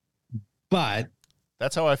 But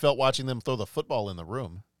that's how I felt watching them throw the football in the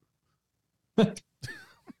room.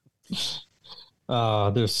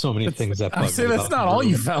 There's so many things that bug me. Say that's not all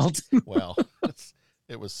you felt. Well,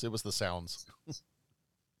 it was the sounds.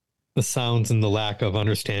 The sounds and the lack of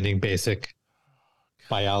understanding basic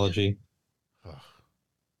biology,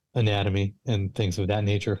 anatomy, and things of that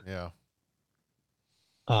nature. Yeah.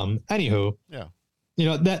 Anywho, yeah.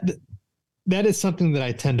 That is something that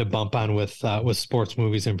I tend to bump on with sports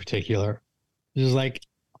movies in particular. It's like,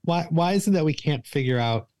 why is it that we can't figure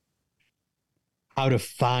out how to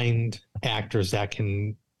find actors that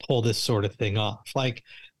can pull this sort of thing off? Like,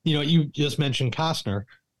 you just mentioned Costner.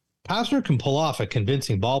 Costner can pull off a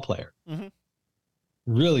convincing ball player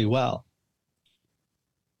really well.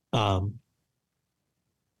 Yeah,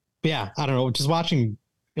 I don't know. Just watching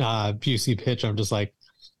Busey pitch, I'm just like,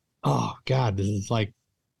 oh God, this is like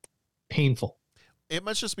painful. It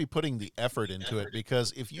must just be putting the effort into it,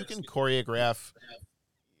 because if you can choreograph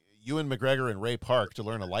Ewan McGregor and Ray Park to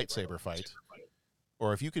learn a lightsaber fight,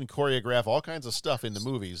 or if you can choreograph all kinds of stuff in the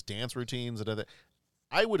movies, dance routines, and other,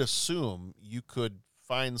 I would assume you could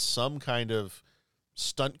find some kind of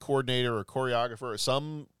stunt coordinator or choreographer or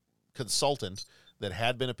some consultant that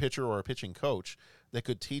had been a pitcher or a pitching coach that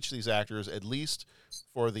could teach these actors, at least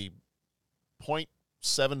for the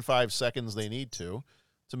 0.75 seconds they need to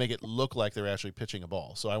make it look like they're actually pitching a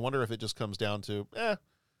ball. So I wonder if it just comes down to,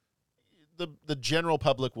 the general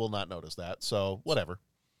public will not notice that. So whatever.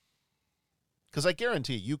 Because I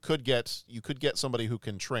guarantee you could get somebody who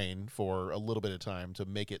can train for a little bit of time to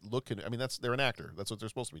make it look. I mean, they're an actor. That's what they're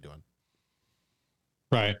supposed to be doing.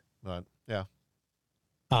 Right. But yeah.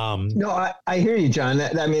 No, I hear you, John.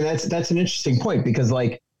 That's an interesting point, because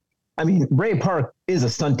Ray Park is a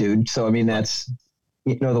stunt dude. So, that's,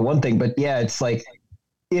 the one thing, but yeah, it's like,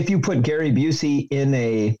 if you put Gary Busey in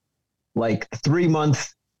a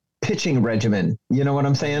 3-month pitching regimen, you know what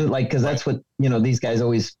I'm saying? Cause that's what, these guys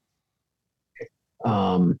always,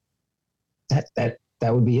 that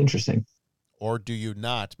would be interesting. Or do you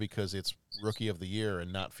not, because it's Rookie of the Year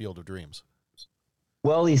and not Field of Dreams?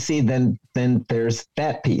 Well, you see, then there's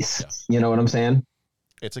that piece. Yeah. You know what I'm saying?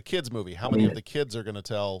 It's a kid's movie. How many of the kids are going to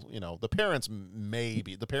tell, the parents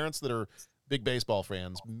the parents that are big baseball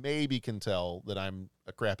fans maybe can tell that I'm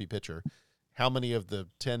a crappy pitcher. How many of the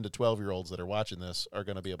 10 to 12-year-olds that are watching this are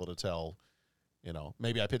going to be able to tell,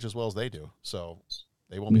 maybe I pitch as well as they do. So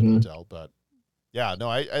they won't be able to tell. But yeah,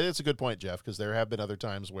 no, it's a good point, Jeff, because there have been other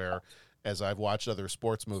times where, as I've watched other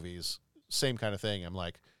sports movies, same kind of thing. I'm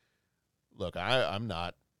like look, I'm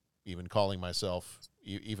not even calling myself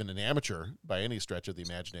even an amateur by any stretch of the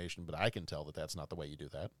imagination, but I can tell that that's not the way you do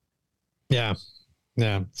that. Yeah.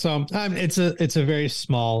 Yeah. So it's a very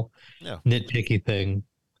small, nitpicky thing.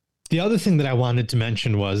 The other thing that I wanted to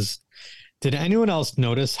mention was, did anyone else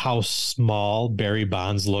notice how small Barry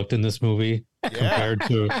Bonds looked in this movie compared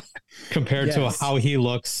to how he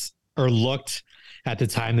looked at the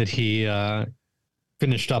time that he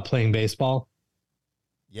finished up playing baseball?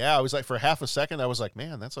 Yeah, I was like, for half a second, I was like,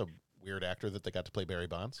 man, that's a weird actor that they got to play Barry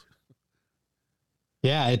Bonds.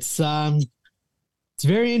 Yeah, it's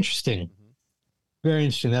very interesting. Very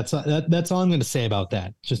interesting. That's all I'm going to say about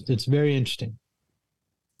that. Just, it's very interesting.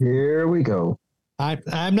 Here we go.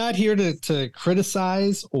 I'm not here to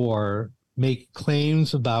criticize or make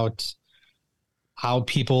claims about how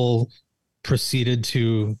people proceeded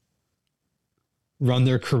to run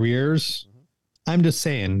their careers. I'm just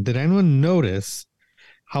saying, did anyone notice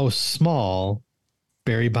how small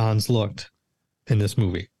Barry Bonds looked in this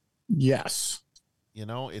movie? Yes. You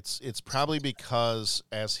know, it's probably because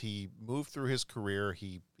as he moved through his career,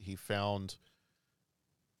 he found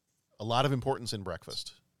a lot of importance in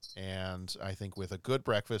breakfast. And I think with a good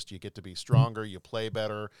breakfast, you get to be stronger, you play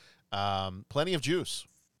better. Plenty of juice.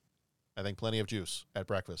 I think plenty of juice at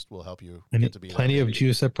breakfast will help you get to be plenty that of big.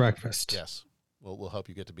 juice at breakfast. Yes, will help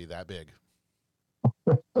you get to be that big.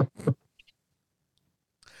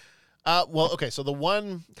 Well, okay. So the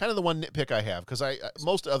one nitpick I have, because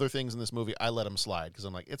most other things in this movie I let them slide because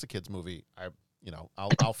I'm like, it's a kids movie.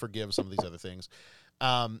 I'll forgive some of these other things.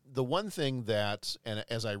 The one thing that, and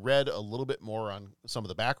as I read a little bit more on some of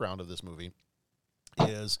the background of this movie,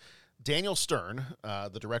 is Daniel Stern,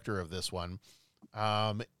 the director of this one.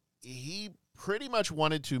 He pretty much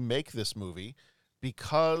wanted to make this movie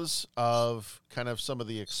because of kind of some of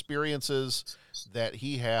the experiences that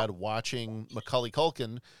he had watching Macaulay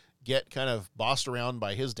Culkin get kind of bossed around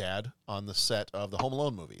by his dad on the set of the Home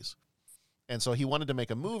Alone movies. And so he wanted to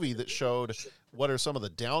make a movie that showed what are some of the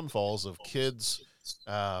downfalls of kids,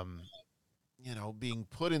 being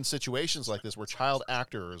put in situations like this where child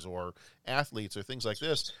actors or athletes or things like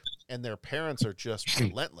this, and their parents are just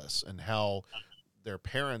relentless, and how their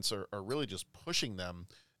parents are really just pushing them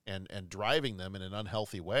and driving them in an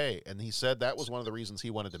unhealthy way. And he said that was one of the reasons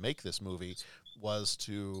he wanted to make this movie, was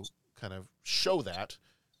to kind of show that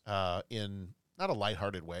in not a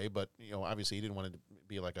lighthearted way, but obviously he didn't want it to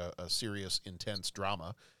be like a serious, intense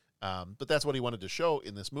drama. But that's what he wanted to show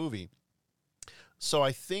in this movie. So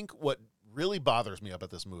I think what really bothers me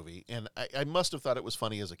about this movie, and I must have thought it was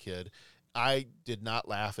funny as a kid, I did not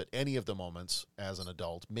laugh at any of the moments as an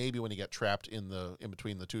adult. Maybe when he got trapped in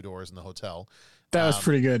between the two doors in the hotel. That was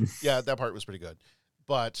pretty good. Yeah, that part was pretty good.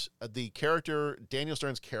 But the character, Daniel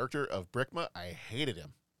Stern's character of Brickma, I hated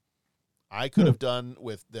him. I could have done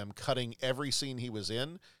with them cutting every scene he was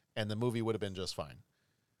in, and the movie would have been just fine.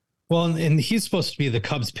 Well, and he's supposed to be the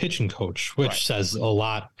Cubs pitching coach, which says a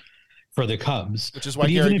lot for the Cubs. Which is why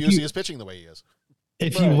Gary Busey is pitching the way he is.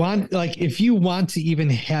 If you want to even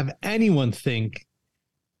have anyone think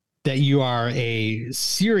that you are a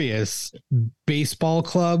serious baseball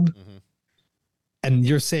club, and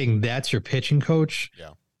you're saying that's your pitching coach,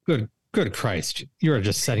 good Christ, you're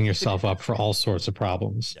just setting yourself up for all sorts of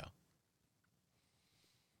problems. Yeah.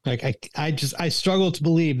 Like I struggle to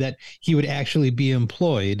believe that he would actually be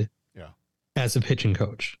employed as a pitching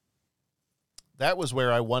coach. That was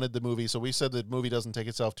where I wanted the movie. So we said the movie doesn't take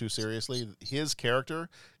itself too seriously. His character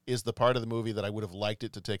is the part of the movie that I would have liked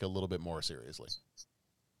it to take a little bit more seriously.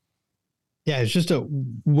 Yeah, it's just a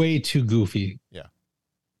way too goofy. Yeah.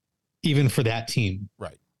 Even for that team.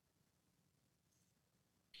 Right.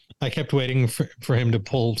 I kept waiting for him to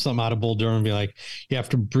pull something out of Bull Durham and be like, you have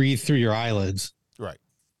to breathe through your eyelids. Right.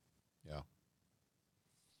 Yeah.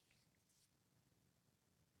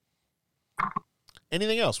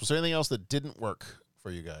 Anything else? Was there anything else that didn't work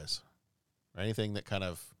for you guys? Or anything that kind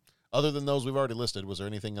of, other than those we've already listed, was there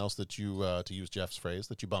anything else that you, to use Jeff's phrase,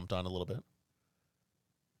 that you bumped on a little bit?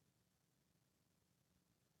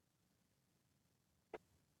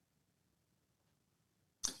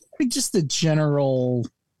 I mean, just the general,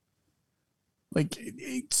 like,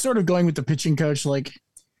 sort of going with the pitching coach, like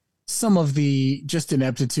some of the just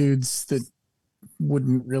ineptitudes that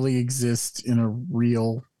wouldn't really exist in a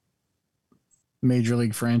real major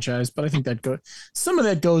league franchise. But I think that some of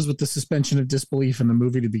that goes with the suspension of disbelief in the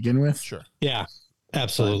movie to begin with. Sure. Yeah,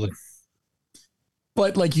 absolutely.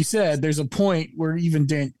 But like you said, there's a point where even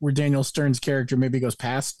where Daniel Stern's character maybe goes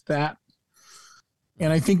past that.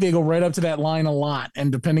 And I think they go right up to that line a lot.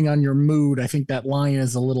 And depending on your mood, I think that line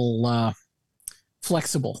is a little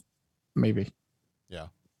flexible, maybe. Yeah.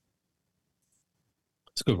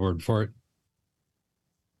 That's a good word for it.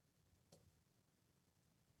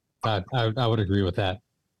 I would agree with that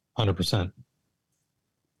 100%.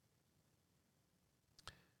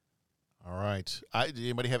 All right.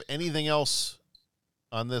 Anybody have anything else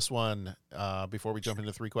on this one before we jump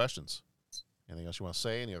into 3 questions? Anything else you want to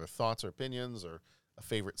say? Any other thoughts or opinions or a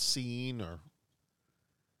favorite scene? Or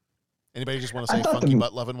anybody just want to say Funky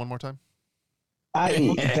Butt-Lovin' one more time?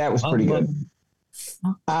 That was pretty good.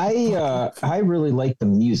 I really liked the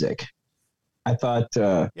music. I thought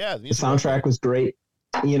the soundtrack was great,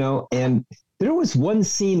 and there was one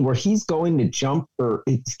scene where he's going to jump or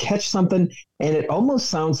catch something, and it almost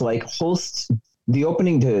sounds like the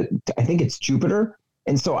opening to I think it's Jupiter.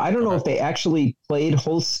 And so I don't know if they actually played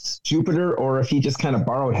Holst's Jupiter or if he just kind of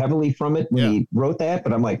borrowed heavily from it when he wrote that.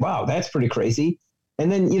 But I'm like, wow, that's pretty crazy.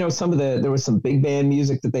 And then, there was some big band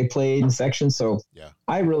music that they played in sections. So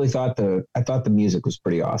I really thought the music was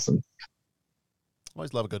pretty awesome. I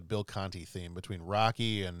always love a good Bill Conti theme between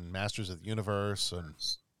Rocky and Masters of the Universe.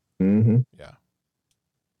 Yeah.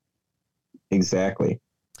 Exactly.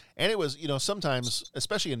 And it was, sometimes,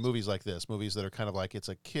 especially in movies like this, movies that are kind of like, it's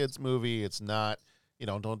a kid's movie. It's not,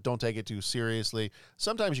 don't take it too seriously.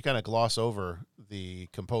 Sometimes you kind of gloss over the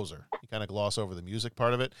composer. You kind of gloss over the music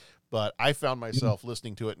part of it. But I found myself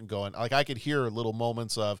listening to it and going, like, I could hear little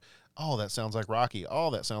moments of, oh, that sounds like Rocky.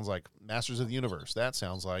 Oh, that sounds like Masters of the Universe. That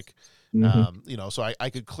sounds like, so I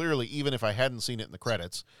could clearly, even if I hadn't seen it in the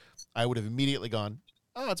credits, I would have immediately gone,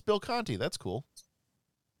 oh, it's Bill Conti. That's cool.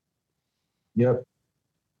 Yep.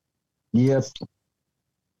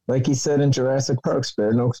 Like he said in Jurassic Park,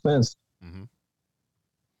 spare no expense. Mm-hmm.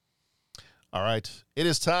 All right. It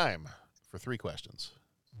is time for 3 questions.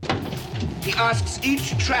 He asks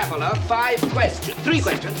each traveler 5 questions. 3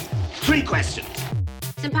 questions. 3 questions.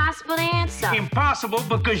 It's impossible to answer. Impossible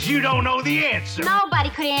because you don't know the answer. Nobody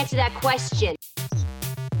could answer that question.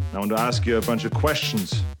 I want to ask you a bunch of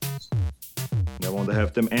questions. I want to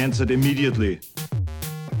have them answered immediately.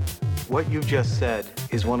 What you just said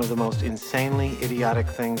is one of the most insanely idiotic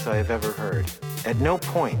things I have ever heard. At no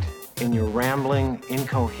point in your rambling,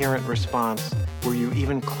 incoherent response were you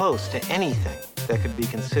even close to anything that could be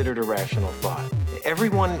considered a rational thought.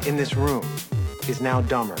 Everyone in this room is now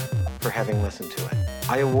dumber for having listened to it.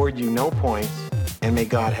 I award you no points, and may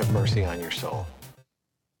God have mercy on your soul.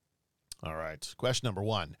 All right. Question number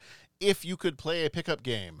 1. If you could play a pickup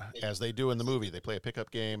game, as they do in the movie, they play a pickup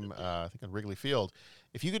game, I think on Wrigley Field.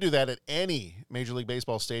 If you could do that at any Major League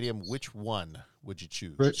Baseball stadium, which one would you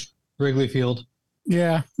choose? Wrigley Field.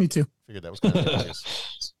 Yeah, me too. Figured that was kind of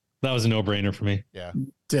obvious. That was a no-brainer for me. Yeah.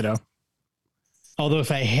 Ditto. Although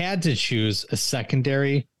if I had to choose a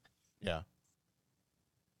secondary,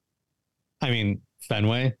 I mean,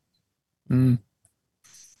 Fenway.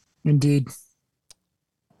 Indeed.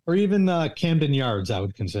 Or even Camden Yards, I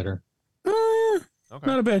would consider. Okay.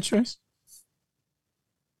 Not a bad choice.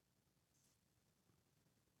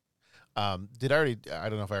 I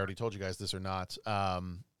don't know if I already told you guys this or not.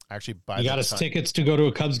 Actually, you got us tickets to go to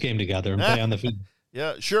a Cubs game together and play on the field.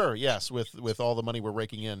 Yeah, sure. Yes. With all the money we're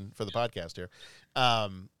raking in for the podcast here.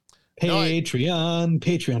 Patreon.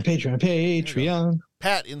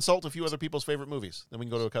 Pat, insult a few other people's favorite movies. Then we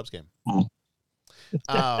can go to a Cubs game.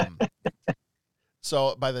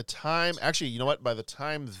 So by the time, actually, you know what? By the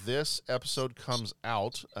time this episode comes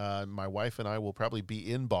out, my wife and I will probably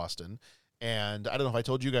be in Boston. And I don't know if I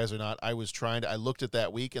told you guys or not. I looked at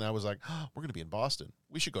that week and I was like, oh, we're going to be in Boston.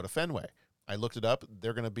 We should go to Fenway. I looked it up.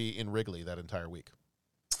 They're going to be in Wrigley that entire week.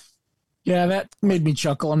 Yeah, that made me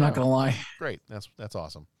chuckle. I'm not going to lie. Great. That's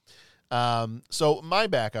awesome. So my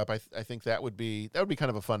backup, I think that would be kind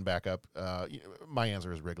of a fun backup. My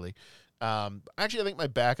answer is Wrigley. Actually, I think my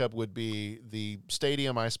backup would be the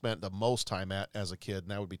stadium I spent the most time at as a kid, and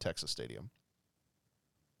that would be Texas Stadium.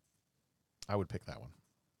 I would pick that one.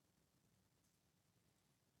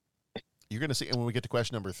 You're going to see, and when we get to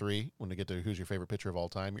question number 3, when we get to who's your favorite pitcher of all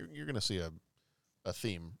time, you're going to see a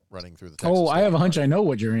theme running through the Texas Stadium. I have a hunch I know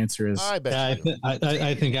what your answer is. I bet you do.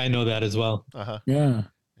 I think I know that as well. Uh-huh. Yeah.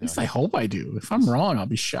 At least I hope I do. If I'm wrong, I'll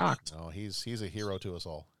be shocked. No, he's a hero to us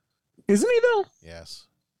all. Isn't he, though? Yes.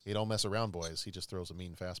 He don't mess around, boys. He just throws a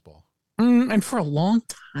mean fastball. And for a long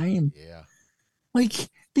time. Yeah. Like,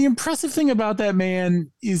 the impressive thing about that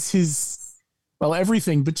man is his... Well,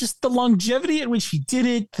 everything, but just the longevity at which he did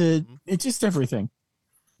it, it's just everything.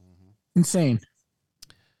 Insane.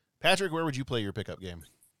 Patrick, where would you play your pickup game?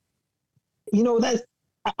 I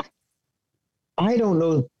don't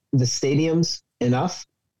know the stadiums enough,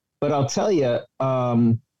 but I'll tell you,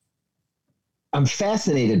 I'm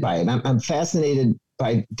fascinated by it. I'm fascinated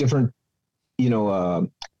by different,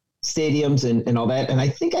 stadiums and all that. And I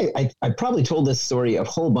think I probably told this story a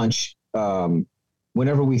whole bunch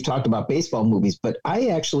whenever we've talked about baseball movies, but I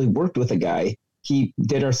actually worked with a guy. He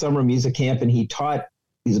did our summer music camp, and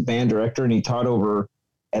he's a band director, and he taught over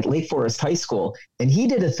at Lake Forest High School. And he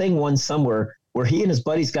did a thing one summer where he and his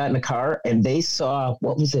buddies got in a car and they saw,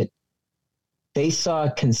 what was it? They saw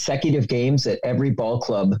consecutive games at every ball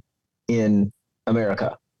club in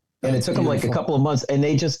America. And it took them like a couple of months, and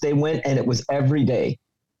they went, and it was every day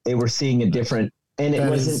they were seeing a different, and it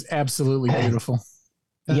was absolutely beautiful.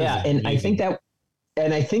 Yeah. And I think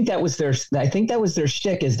that was their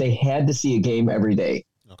shtick, is they had to see a game every day.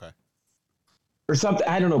 Okay. Or something.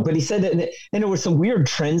 I don't know. But he said that, and there were some weird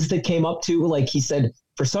trends that came up too. Like he said,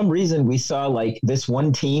 for some reason we saw like this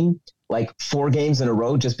one team, like 4 games in a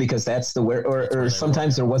row, just because that's the where, or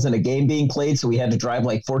sometimes there wasn't a game being played. So we had to drive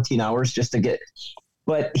like 14 hours just to get,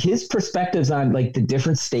 but his perspectives on like the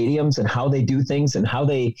different stadiums and how they do things and how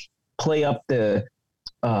they play up the,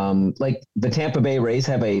 like the Tampa Bay Rays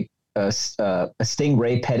have a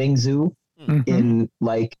stingray petting zoo in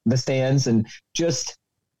like the stands, and just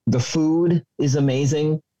the food is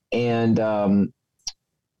amazing. And, and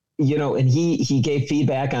he gave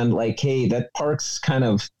feedback on like, hey, that park's kind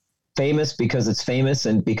of famous because it's famous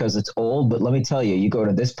and because it's old. But let me tell you, you go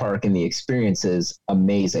to this park and the experience is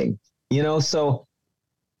amazing, so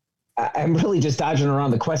I'm really just dodging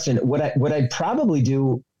around the question. What I'd probably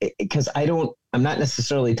do, because I'm not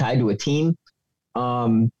necessarily tied to a team.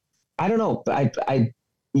 I don't know. I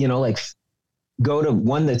like go to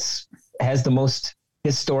one has the most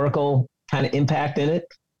historical kind of impact in it,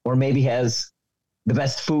 or maybe has the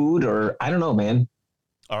best food, or I don't know, man.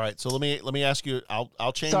 All right. So let me ask you,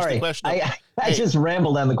 I'll change Sorry, the question. I just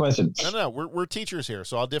rambled on the question. No, we're teachers here,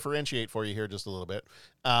 so I'll differentiate for you here just a little bit.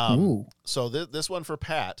 So this one for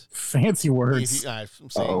Pat. Fancy words. I'm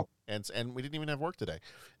saying, and we didn't even have work today.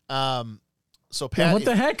 So Pat, what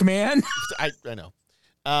the heck, man? I know.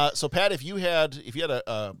 So Pat, if you had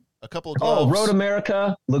a couple of gloves. Oh, Road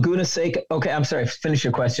America, Laguna Seca. Okay, I'm sorry. Finish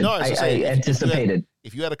your question. No, I anticipated.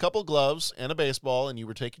 If you had a couple of gloves and a baseball, and you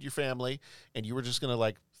were taking your family, and you were just going to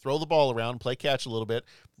like throw the ball around, play catch a little bit,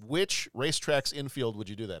 which racetrack's infield would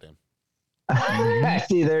you do that in?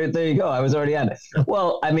 See, there you go. I was already on it.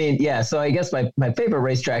 Well, I mean, yeah. So I guess my favorite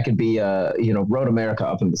racetrack could be, Road America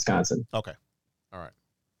up in Wisconsin. Okay, all right.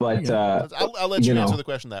 But I'll let you answer the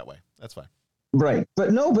question that way. That's fine. Right,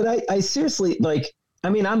 but I seriously like. I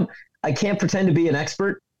mean, I can't pretend to be an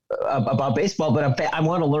expert about baseball, but I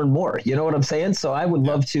want to learn more. You know what I'm saying? So I would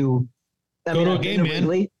love to go to a game,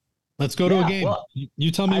 man. Let's go to a game. Well, you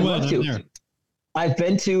tell me when. I'm there. I've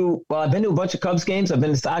been to a bunch of Cubs games. I've been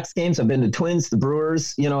to Sox games. I've been to Twins, the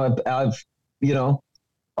Brewers. I've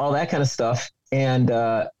all that kind of stuff. And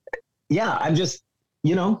I'm just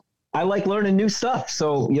I like learning new stuff.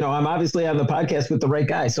 So I'm obviously on the podcast with the right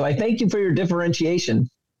guy. So I thank you for your differentiation.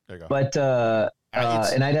 There you go. But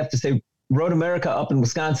and I'd have to say Road America up in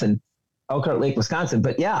Wisconsin, Elkhart Lake, Wisconsin.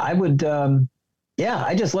 But yeah, I would.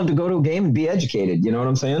 I just love to go to a game and be educated. You know what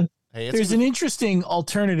I'm saying? Hey, there's an interesting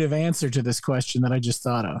alternative answer to this question that I just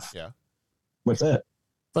thought of. Yeah. What's that?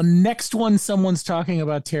 The next one someone's talking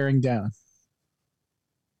about tearing down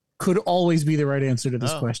could always be the right answer to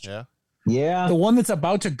this question. Yeah. Yeah. The one that's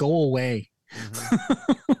about to go away.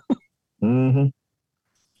 Mm-hmm.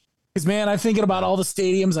 Because, man, I'm thinking about all the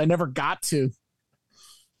stadiums I never got to.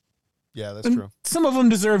 Yeah, that's true. Some of them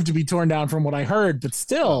deserve to be torn down from what I heard, but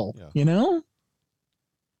still,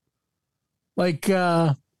 like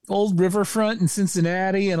old Riverfront in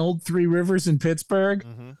Cincinnati and old Three Rivers in Pittsburgh.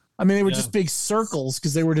 Mm-hmm. I mean, they were just big circles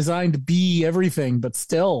because they were designed to be everything, but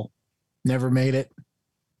still never made it.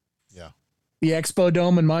 Yeah. The Expo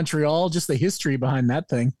Dome in Montreal, just the history behind that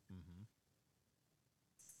thing.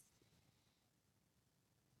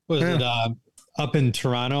 Was it up in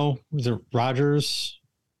Toronto? Was it Rogers?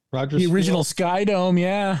 The original Sky Dome,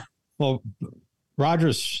 yeah. Well,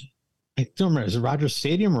 Rogers, I don't remember. Is it Rogers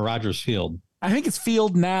Stadium or Rogers Field? I think it's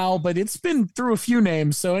Field now, but it's been through a few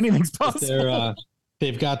names, so anything's possible.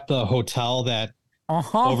 They've got the hotel that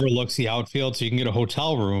overlooks the outfield, so you can get a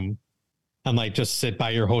hotel room and like just sit by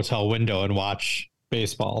your hotel window and watch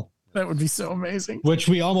baseball. That would be so amazing. Which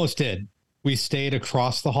we almost did. We stayed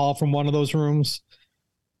across the hall from one of those rooms.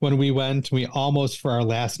 When we went, we almost for our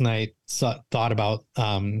last night thought about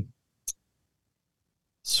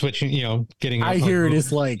switching, getting. I hear it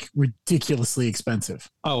is like ridiculously expensive.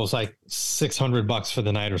 Oh, it was like $600 for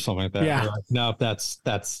the night or something like that. Yeah. Like, no,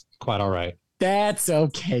 that's quite all right. That's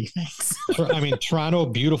okay. Thanks. I mean, Toronto,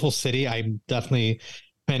 beautiful city. I'm definitely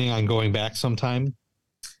planning on going back sometime.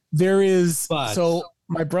 There is. So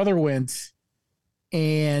my brother went,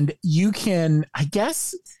 and you can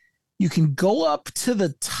go up to the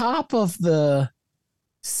top of the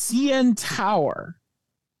CN Tower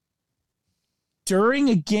during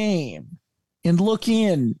a game and look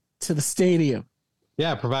in to the stadium.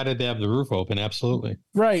 Yeah, provided they have the roof open, absolutely.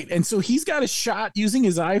 Right. And so he's got a shot using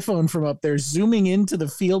his iPhone from up there, zooming into the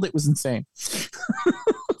field. It was insane.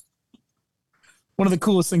 One of the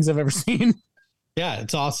coolest things I've ever seen. Yeah,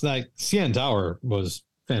 it's awesome. Like CN Tower was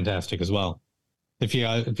fantastic as well. If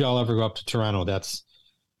y'all ever go up to Toronto, that's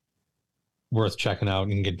worth checking out.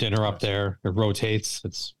 You can get dinner up there. It rotates.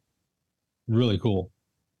 It's really cool.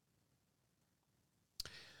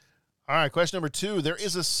 All right, question number 2. There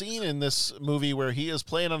is a scene in this movie where he is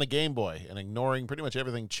playing on a Game Boy and ignoring pretty much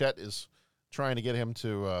everything Chet is trying to get him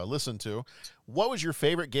to listen to. What was your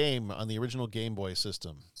favorite game on the original Game Boy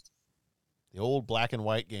system? The old black and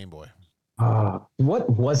white Game Boy. What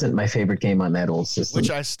wasn't my favorite game on that old system?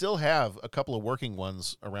 Which I still have a couple of working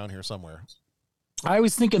ones around here somewhere. I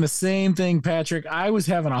was thinking the same thing, Patrick. I was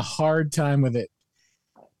having a hard time with it.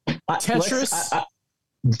 Tetris?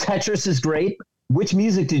 Tetris is great. Which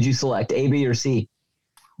music did you select, A, B, or C?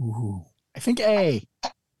 Ooh, I think A.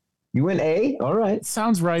 You went A? All right.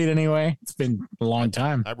 Sounds right anyway. It's been a long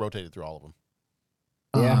time. I rotated through all of them.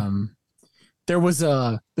 Yeah. There was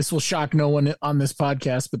this will shock no one on this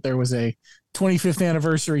podcast, but there was a 25th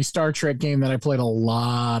anniversary Star Trek game that I played a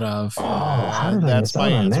lot of. Oh, how did I miss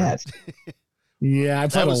out on that? Yeah, I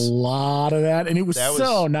played a lot of that, and it was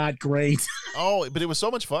so not great. Oh, but it was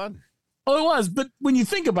so much fun. Oh, it was, but when you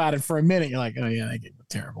think about it for a minute, you're like, oh yeah, that game was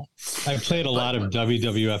terrible. I played a lot of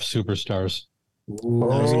WWF Superstars.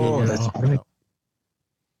 Ooh, that's great.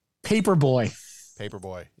 Paperboy.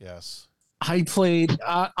 Paperboy, yes. I played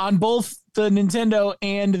on both the Nintendo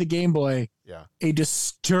and the Game Boy. Yeah. A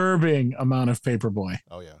disturbing amount of Paperboy.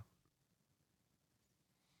 Oh yeah.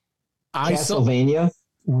 Castlevania.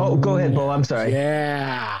 Oh, go ahead, Bo. I'm sorry.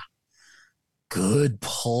 Yeah. Good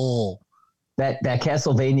pull. That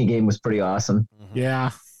Castlevania game was pretty awesome. Mm-hmm.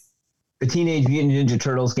 Yeah. The Teenage Mutant Ninja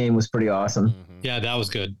Turtles game was pretty awesome. Mm-hmm. Yeah, that was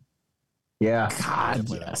good. Yeah. God,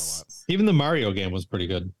 yes. Even the Mario game was pretty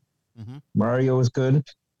good. Mm-hmm. Mario was good.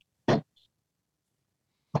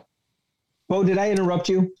 Bo, did I interrupt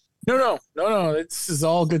you? No. This is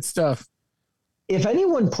all good stuff. If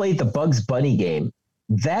anyone played the Bugs Bunny game,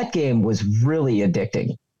 that game was really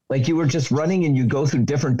addicting. Like you were just running and you go through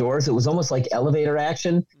different doors. It was almost like elevator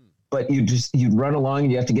action, but you'd run along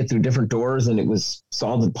and you have to get through different doors, and it was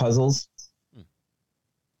solving puzzles.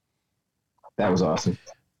 That was awesome.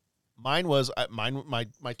 Mine was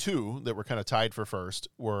my two that were kind of tied for first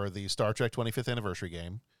were the Star Trek 25th anniversary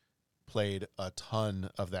game. Played a ton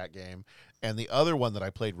of that game, and the other one that I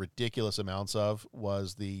played ridiculous amounts of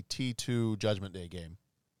was the T2 Judgment Day game.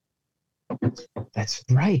 That's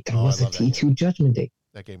right. There was a T2 Judgment Day.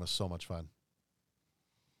 That game was so much fun.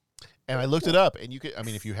 And I looked it up, and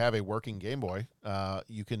if you have a working Game Boy, I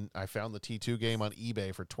found the T2 game on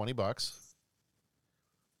eBay for $20,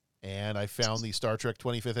 and I found the Star Trek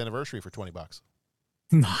 25th anniversary for $20.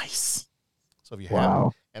 Nice. So if you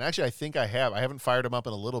have, and actually I think I haven't fired them up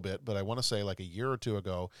in a little bit, but I want to say like a year or two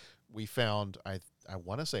ago, we found, I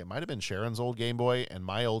want to say it might have been Sharon's old Game Boy and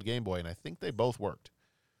my old Game Boy, and I think they both worked.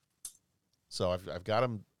 So I've got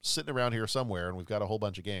them sitting around here somewhere, and we've got a whole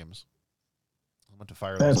bunch of games. I'm going to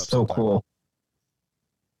fire those up. That's so cool.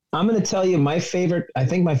 I'm going to tell you my favorite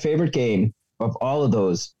game of all of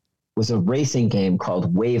those was a racing game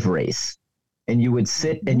called Wave Race. And you would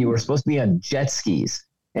sit and you were supposed to be on jet skis.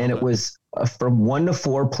 And it was from 1 to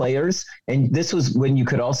 4 players. And this was when you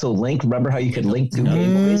could also link. Remember how you could link 2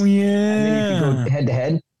 Game Boys? Yeah. And then you could go head to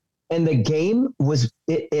head. And the game was,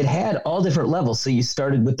 it had all different levels. So you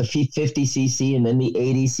started with the 50cc and then the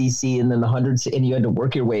 80cc and then the 100, and you had to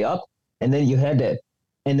work your way up. And then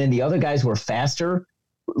and then the other guys were faster.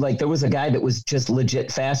 Like there was a guy that was just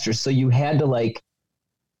legit faster. So you had to like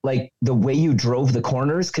the way you drove the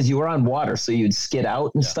corners, because you were on water. So you'd skid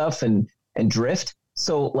out and stuff and drift.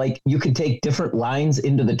 So like you could take different lines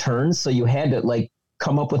into the turns. So you had to like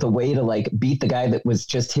come up with a way to like beat the guy that was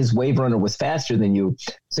just, his wave runner was faster than you.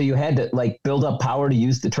 So you had to like build up power to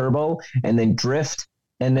use the turbo and then drift.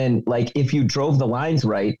 And then like if you drove the lines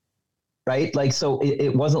right? Like, so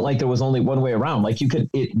it wasn't like there was only one way around. Like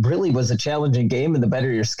it really was a challenging game, and the better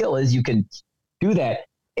your skill is, you could do that.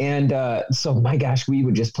 And so my gosh, we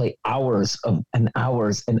would just play hours and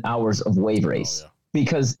hours of Wave Race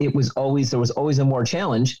because there was always a more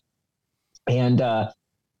challenge. And I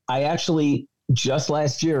actually, just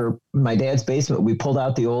last year, my dad's basement, we pulled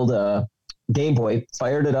out the old Game Boy,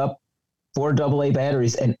 fired it up, 4 AA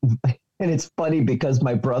batteries. And it's funny because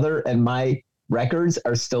my brother and my records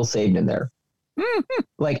are still saved in there.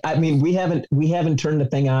 Like, I mean, we haven't turned the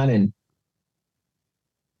thing on, and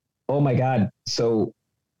oh my God. So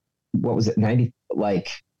what was it? 90, like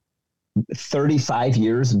 35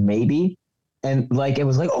 years, maybe. And like, it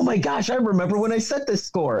was like, oh my gosh, I remember when I set this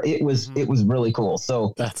score. It was really cool.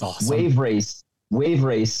 So that's awesome. Wave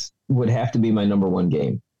Race would have to be my number one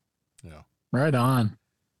game. Yeah. Right on.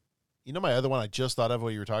 You know, my other one I just thought of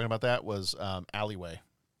while you were talking about that was Alleyway.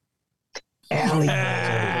 Alleyway.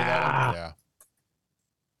 Yeah.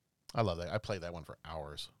 I love that. I played that one for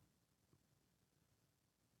hours.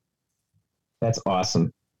 That's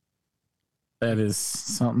awesome. That is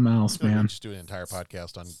something else, man. Just do an entire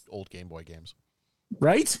podcast on old Game Boy games.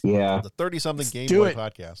 Right? Yeah. The 30-something Game Boy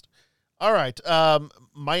podcast. All right.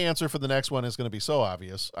 My answer for the next one is going to be so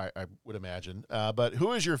obvious, I would imagine. But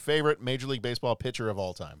who is your favorite Major League Baseball pitcher of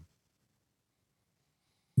all time?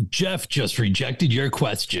 Jeff just rejected your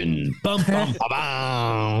question. Bum, bum, ba,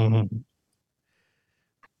 bum.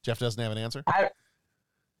 Jeff doesn't have an answer? I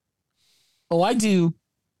do.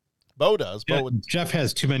 Bo does. Jeff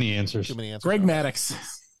has too many answers. Too many answers. Greg Maddux.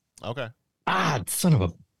 Okay. Son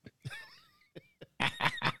of a...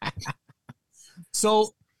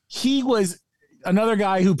 So he was another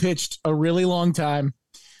guy who pitched a really long time.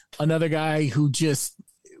 Another guy who just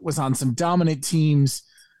was on some dominant teams.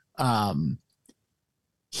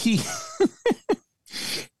 He's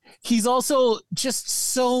also just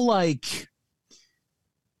so like,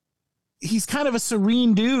 he's kind of a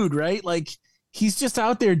serene dude, right? Like he's just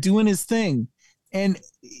out there doing his thing. And,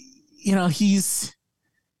 you know,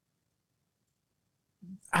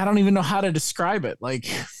 I don't even know how to describe it. Like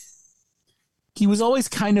he was always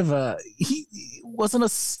kind of he wasn't a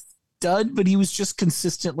stud, but he was just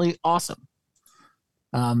consistently awesome.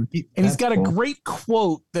 And he's got a great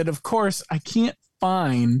quote that, of course, I can't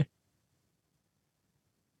find.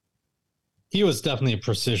 He was definitely a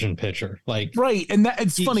precision pitcher. Like, right. And that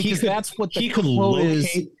it's funny because that's what the quote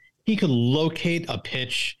is. He could locate a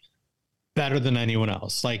pitch better than anyone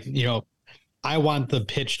else. Like, you know, I want the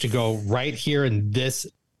pitch to go right here in this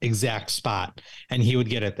exact spot, and he would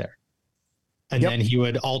get it there. And then he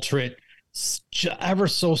would alter it ever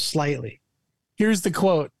so slightly. Here's the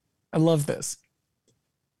quote. I love this.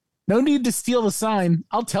 No need to steal the sign.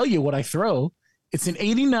 I'll tell you what I throw. It's an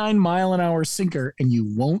 89-mile-an-hour sinker, and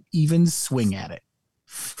you won't even swing at it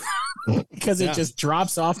because it just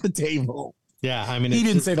drops off the table. Yeah, I mean, he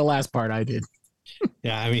didn't say the last part. I did.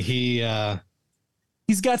 Yeah, I mean,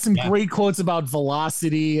 he's got some great quotes about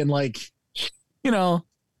velocity and like, you know,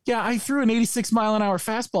 yeah, I threw an 86-mile-an-hour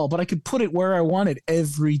fastball, but I could put it where I wanted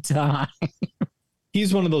every time.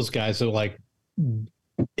 He's one of those guys who, like,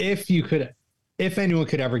 if anyone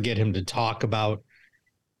could ever get him to talk about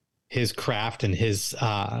his craft and his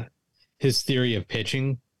theory of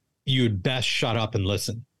pitching, you'd best shut up and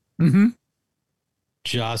listen. Mm-hmm.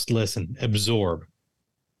 Just listen, absorb.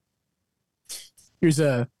 Here's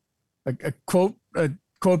a quote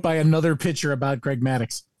by another pitcher about Greg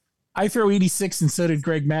Maddux. I throw 86 and so did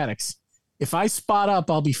Greg Maddux. If I spot up,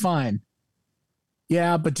 I'll be fine.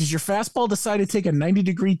 Yeah, but does your fastball decide to take a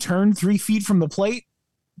 90-degree turn 3 feet from the plate?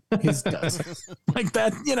 His does. Like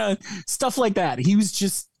that, you know, stuff like that. It's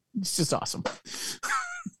just awesome.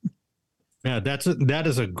 Yeah, that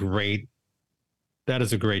is a great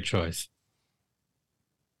choice.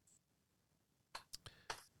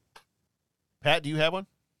 Pat, do you have one?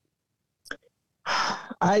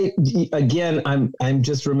 I'm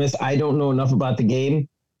just remiss. I don't know enough about the game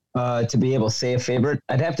to be able to say a favorite.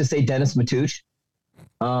 I'd have to say Dennis Matuch.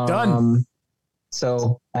 Done.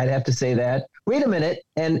 So I'd have to say that. Wait a minute,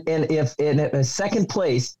 and if in second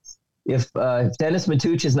place, if Dennis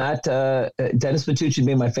Matuch is not Dennis Matuch would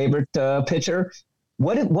be my favorite pitcher.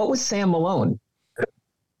 What was Sam Malone?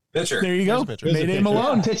 Pitcher. There you go. Mayday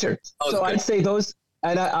Malone. Yeah, pitcher. So I'd say those.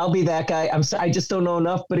 And I'll be that guy. I'm sorry, I just don't know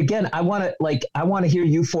enough. But again, I want to hear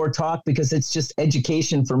you four talk because it's just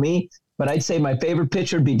education for me. But I'd say my favorite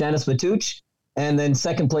pitcher would be Dennis Matuch, and then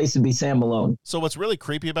second place would be Sam Malone. So what's really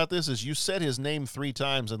creepy about this is you said his name 3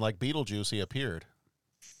 times, and like Beetlejuice, he appeared.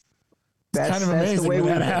 That's kind of amazing.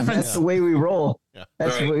 That's the way we roll. Yeah.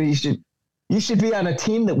 That's the way you should be on a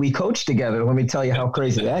team that we coach together. Let me tell you how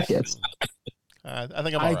crazy that gets. I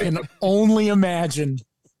think I can only imagine.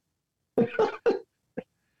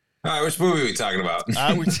 All right, which movie are we talking about?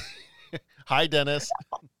 Hi, Dennis.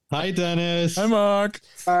 Hi, Dennis. Hi, Mark.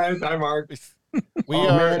 Hi, Mark.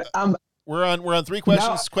 We're on 3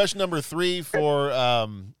 questions. Question number 3 for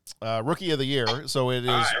Rookie of the Year. So it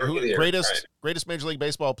is greatest Major League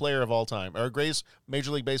Baseball player of all time, or greatest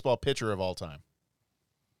Major League Baseball pitcher of all time.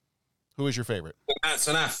 Who is your favorite?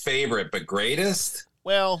 So not favorite, but greatest.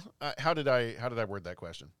 Well, how did I word that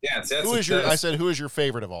question? Yeah, I said who is your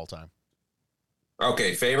favorite of all time?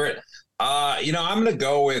 Okay, favorite. I'm gonna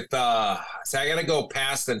go with so I gotta go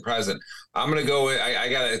past and present. I'm gonna go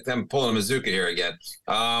with I'm pulling a Mazuka here again.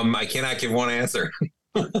 I cannot give one answer.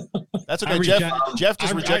 That's okay. Jeff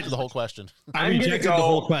just rejected the whole question. I rejected the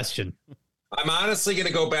whole question. I'm honestly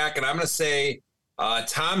gonna go back and I'm gonna say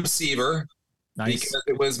Tom Seaver. Nice. Because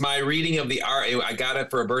it was my reading of the art. I got it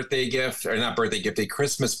for a a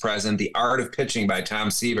Christmas present, The Art of Pitching by Tom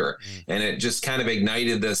Seaver. And it just kind of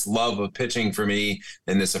ignited this love of pitching for me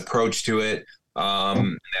and this approach to it.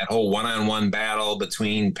 That whole one-on-one battle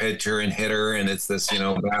between pitcher and hitter. And it's this,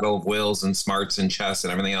 battle of wills and smarts and chess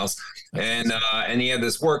and everything else. And he had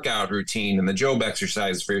this workout routine and the Job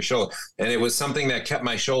exercises for your shoulder. And it was something that kept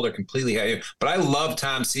my shoulder completely heavy. But I love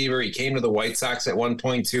Tom Seaver. He came to the White Sox at one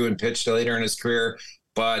point too and pitched later in his career.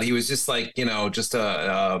 But he was just like, just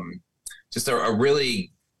a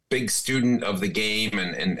really big student of the game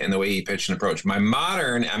and the way he pitched and approached. My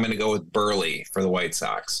modern, I'm going to go with Burley for the White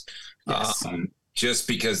Sox. Yes. Just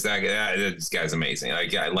because this guy's amazing.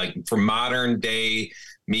 Like for modern day,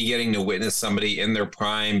 me getting to witness somebody in their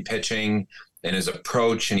prime pitching and his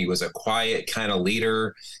approach, and he was a quiet kind of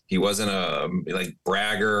leader. He wasn't a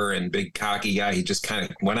bragger and big cocky guy. He just kind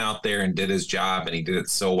of went out there and did his job, and he did it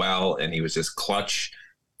so well. And he was just clutch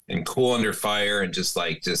and cool under fire, and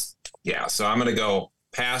So I'm gonna go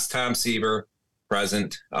past Tom Seaver,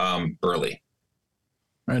 present Burley.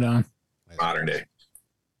 Right on. Modern day.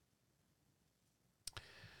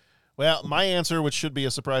 Well, my answer, which should be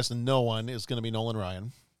a surprise to no one, is going to be Nolan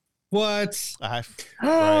Ryan. What?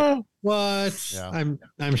 Right. What? Yeah.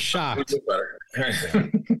 I'm shocked.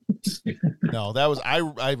 No, that was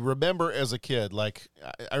I remember as a kid,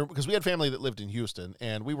 because we had family that lived in Houston,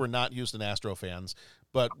 and we were not Houston Astro fans,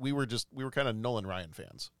 but we were kind of Nolan Ryan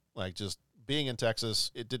fans. Like, just being in Texas,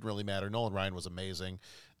 it didn't really matter. Nolan Ryan was amazing.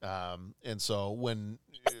 And so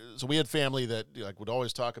we had family that would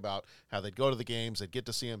always talk about how they'd go to the games, they'd get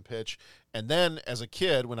to see him pitch. And then as a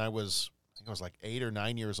kid, when I think I was like 8 or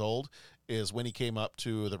 9 years old, is when he came up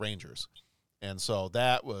to the Rangers. And so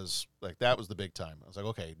that was the big time. I was like,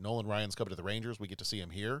 okay, Nolan Ryan's coming to the Rangers. We get to see him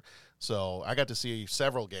here. So I got to see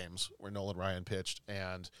several games where Nolan Ryan pitched,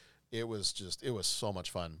 and it was so much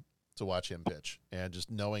fun to watch him pitch. And just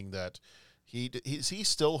knowing that he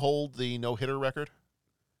still hold the no-hitter record?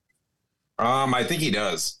 I think he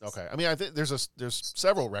does. Okay. I mean, I think there's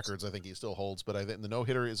several records I think he still holds, but I think the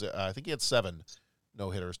no-hitter is I think he had 7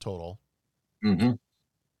 no-hitters total. Mm-hmm.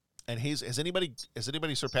 And has anybody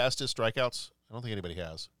surpassed his strikeouts? I don't think anybody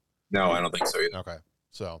has. No, I don't think so either. Okay.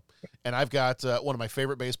 So, and I've got one of my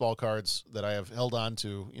favorite baseball cards that I have held on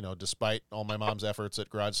to, despite all my mom's efforts at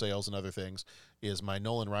garage sales and other things, is my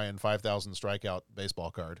Nolan Ryan 5,000 strikeout baseball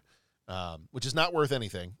card, which is not worth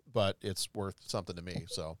anything, but it's worth something to me.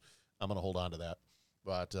 So I'm going to hold on to that.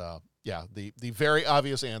 But, the very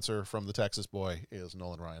obvious answer from the Texas boy is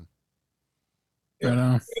Nolan Ryan.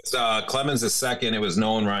 Yeah. It's Clemens is second. It was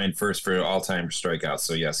Nolan Ryan first for all-time strikeouts.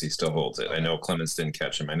 So, yes, he still holds it. I know Clemens didn't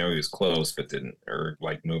catch him. I know he was close, but didn't, or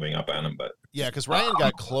moving up on him. But yeah, because Ryan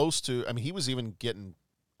got close to, he was even getting,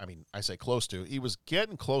 I say close to, he was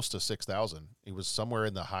getting close to 6,000. He was somewhere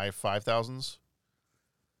in the high 5,000s.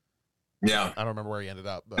 Yeah, I don't remember where he ended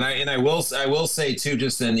up. But. And I will say too,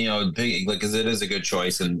 just in because it is a good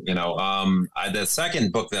choice, and the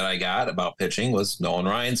second book that I got about pitching was Nolan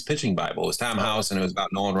Ryan's Pitching Bible. It was Tom House, and it was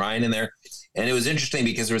about Nolan Ryan in there. And it was interesting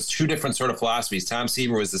because there was 2 different sort of philosophies. Tom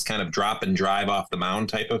Seaver was this kind of drop and drive off the mound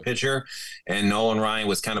type of pitcher, and Nolan Ryan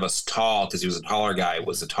was kind of a tall, because he was a taller guy,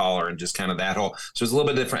 was a taller, and just kind of that whole. So it was a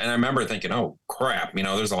little bit different. And I remember thinking, oh crap,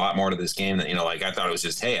 there's a lot more to this game than I thought it was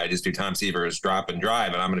just, hey, I just do Tom Seaver's drop and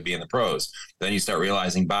drive, and I'm going to be in the pros. Then you start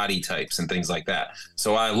realizing body types and things like that.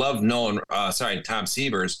 So I love Tom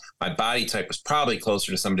Seaver's. My body type was probably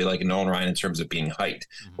closer to somebody like Nolan Ryan in terms of being height,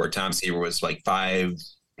 where Tom Seaver was like 5'11",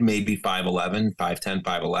 5'10",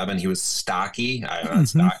 5'11". He was stocky.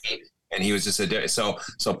 Stocky. And he was just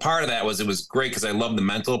so part of that was, it was great because I love the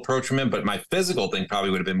mental approach from him, but my physical thing probably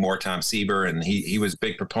would have been more Tom Seaver. And he was a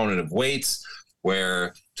big proponent of weights,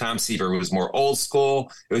 where Tom Seaver was more old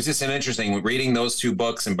school. It was just an interesting reading those 2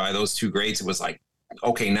 books, and by those 2 grades, it was like,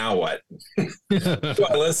 okay, now what? What do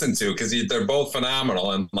I listen to? Because they're both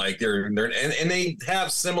phenomenal, and and they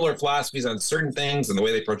have similar philosophies on certain things and the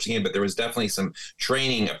way they approach the game. But there was definitely some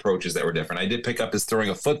training approaches that were different. I did pick up his throwing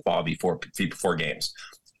a football before games,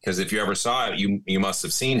 because if you ever saw it, you must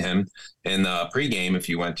have seen him in the pregame if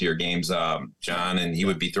you went to your games, John, and he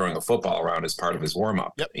would be throwing a football around as part of his warm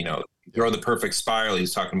up. Yep. Throw the perfect spiral. He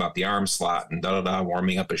was talking about the arm slot and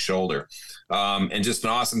warming up his shoulder. And just an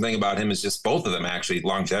awesome thing about him is just both of them actually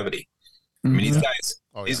longevity. I mean, these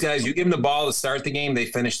guys, you give them the ball to start the game, they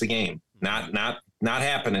finish the game. Not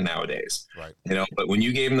happening nowadays. Right. You know, but when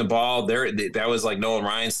you gave him the ball, that was like Nolan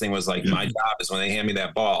Ryan's thing was like, my job is when they hand me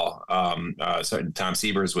that ball. Sorry, Tom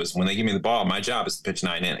Seaver's was when they give me the ball, my job is to pitch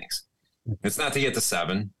 9 innings. It's not to get to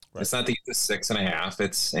 7. Right. It's not to get to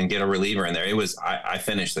 6.5. And get a reliever in there. It was, I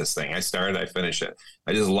finished this thing. I started, I finished it.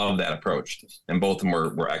 I just love that approach. And both of them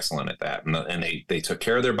were excellent at that. And they took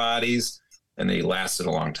care of their bodies and they lasted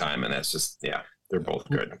a long time. And that's just, yeah, they're both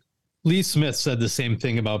good. Lee Smith said the same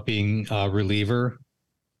thing about being a reliever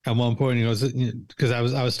at one point. He goes, because I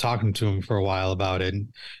was talking to him for a while about it, and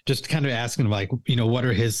just kind of asking him, like, you know, what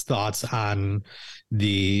are his thoughts on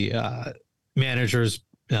the managers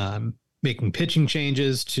making pitching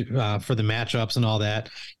changes to for the matchups and all that.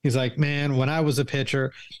 He's like, man, when I was a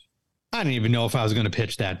pitcher, I didn't even know if I was going to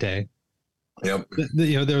pitch that day. Yep.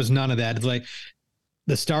 You know, there was none of that. It's like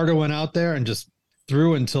the starter went out there and just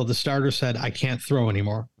threw until the starter said, I can't throw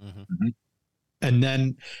anymore. Mm-hmm. And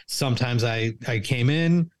then sometimes I came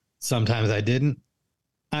in, sometimes I didn't.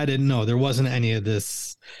 I didn't know. There wasn't any of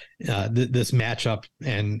this this matchup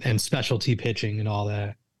and specialty pitching and all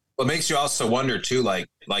that. Well, it makes you also wonder too, like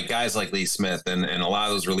guys like Lee Smith and a lot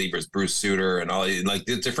of those relievers, Bruce Sutter and all, like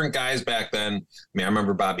the different guys back then. I mean, I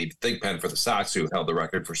remember Bobby Thigpen for the Sox, who held the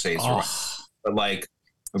record for saves. But like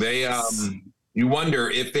they, you wonder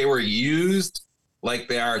if they were used like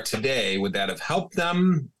they are today, would that have helped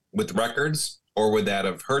them with records, or would that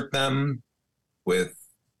have hurt them with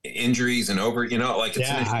injuries and over? You know, like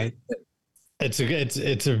it's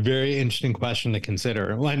it's a very interesting question to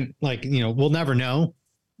consider. When, like, you know, we'll never know.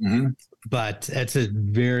 Mm-hmm. But that's a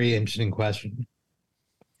very interesting question.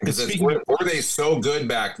 Because were they so good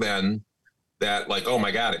back then that, like, oh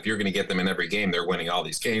my God, if you're going to get them in every game, they're winning all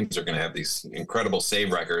these games, they're going to have these incredible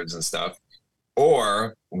save records and stuff?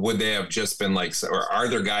 Or would they have just been like, or are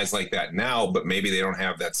there guys like that now, but maybe they don't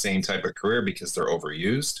have that same type of career because they're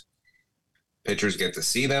overused? Pitchers get to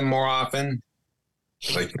see them more often.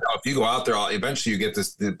 Like, you know, if you go out there, eventually you get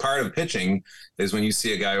this. The part of pitching is when you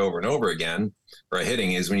see a guy over and over again, or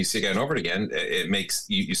hitting is when you see a guy over and again, it makes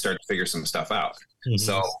you start to figure some stuff out. Mm-hmm.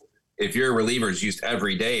 So if your reliever's used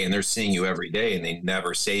every day and they're seeing you every day and they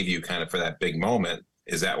never save you kind of for that big moment,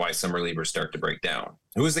 is that why some relievers start to break down?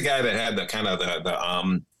 Who was the guy that had the kind of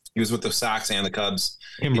the he was with the Sox and the Cubs?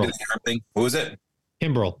 Kimbrel. Who was it?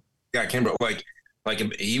 Kimbrel. Yeah, Kimbrel. Like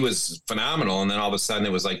he was phenomenal, and then all of a sudden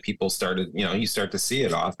it was like people started, you know, you start to see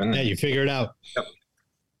it often. Yeah, you figure it out. Yep.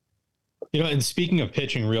 You know, and speaking of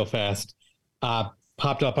pitching real fast,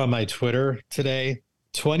 popped up on my Twitter today.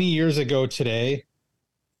 20 years ago today,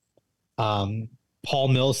 Paul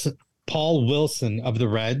Wilson of the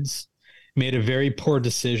Reds made a very poor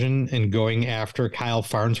decision in going after Kyle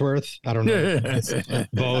Farnsworth. I don't know,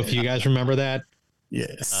 Bo, if you guys remember that.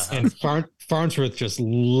 Yes. And Farnsworth just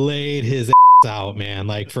laid his ass out, man.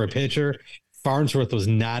 Like, for a pitcher, Farnsworth was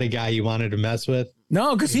not a guy you wanted to mess with.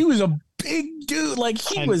 No, because he was a big dude. Like,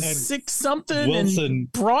 he was 6-something and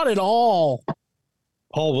brought it all.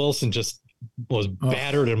 Paul Wilson just was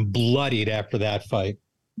battered and bloodied after that fight.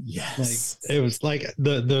 Yes. Like, it was like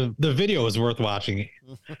the video is worth watching.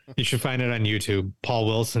 You should find it on YouTube. Paul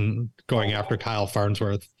Wilson going after Kyle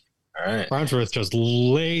Farnsworth. All right. Farnsworth just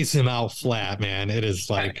lays him out flat, man. It is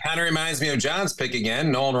like, kind of reminds me of John's pick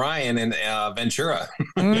again, Nolan Ryan and Ventura.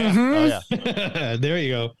 Mm-hmm. Oh yeah. There you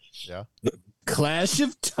go. Yeah. Clash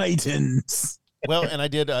of Titans. Well, and I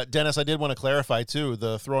did, Dennis, I did want to clarify too,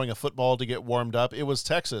 the throwing a football to get warmed up. It was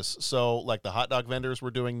Texas. So like the hot dog vendors were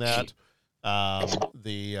doing that.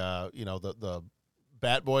 The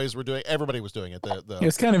Bat Boys were doing, everybody was doing it. It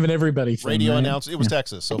was kind of an everybody thing. Radio right? announced, it was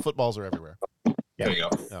Texas. So footballs are everywhere. There you go.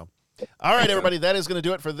 Yeah. All right, everybody, that is going to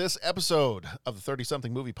do it for this episode of the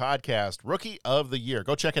 30-something movie podcast, Rookie of the Year.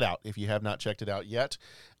 Go check it out if you have not checked it out yet.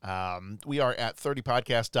 We are at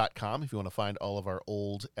 30podcast.com if you want to find all of our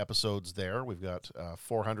old episodes there. We've got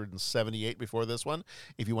 478 before this one.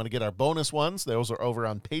 If you want to get our bonus ones, those are over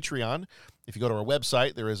on Patreon. If you go to our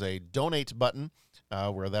website, there is a donate button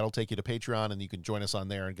where that'll take you to Patreon, and you can join us on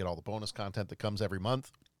there and get all the bonus content that comes every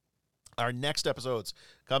month. Our next episodes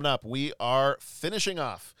coming up, we are finishing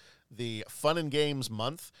off the Fun and Games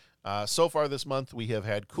month. So far this month, we have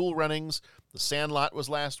had Cool Runnings. The Sandlot was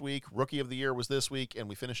last week. Rookie of the Year was this week. And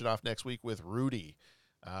we finish it off next week with Rudy.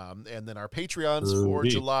 And then our Patreons for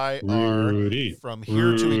July are From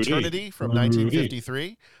Here to Eternity from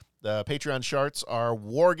 1953. The Patreon charts are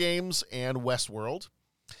War Games and Westworld.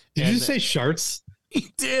 Did you say charts?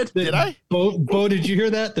 He did. Did I? Bo, did you hear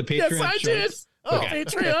that? The Patreon Yes, I charts? did. Okay.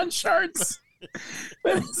 Patreon charts.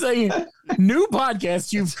 It's a new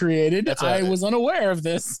podcast you've created. I was unaware of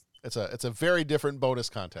this. It's a very different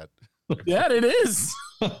bonus content. That it is.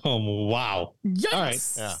 Oh, wow. Yikes. All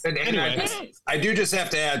right. Yeah. And Anyway. I do just have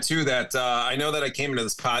to add too that I know that I came into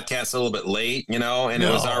this podcast a little bit late, and it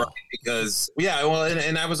was all right because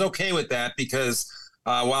and I was okay with that because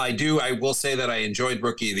while I will say that I enjoyed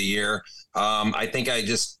Rookie of the Year. I think I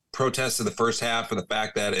just protested the first half for the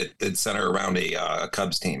fact that it did center around a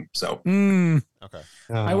Cubs team. So Okay.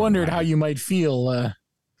 I wondered how you might feel.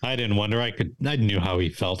 I didn't wonder. I knew how he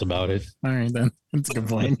felt about it. All right, then. That's a good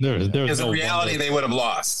point. There's because no in reality, wonder. they would have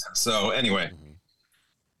lost. So anyway.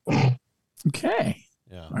 Okay.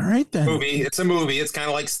 Yeah. All right, then. It's a movie. It's kind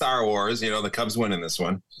of like Star Wars. The Cubs win in this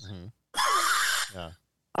one. Yeah.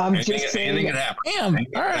 I'm Anything just saying. can happen. Damn.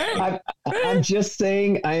 All right. I'm just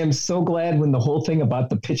saying. I am so glad when the whole thing about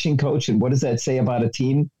the pitching coach and what does that say about a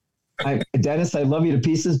team. Dennis, I love you to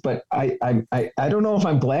pieces, but I don't know if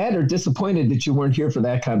I'm glad or disappointed that you weren't here for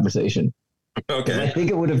that conversation. Okay. I think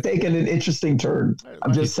it would have taken an interesting turn.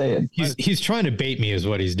 I'm just saying. He's trying to bait me, is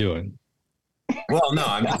what he's doing. Well, no,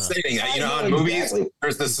 I'm not stating that. On movies,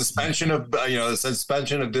 there's the suspension of the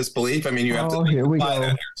suspension of disbelief. I mean, you have to. Here we apply go. that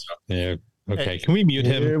here, so. Yeah. Okay. Can we mute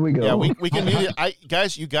him? Here we go. Yeah, we can mute it.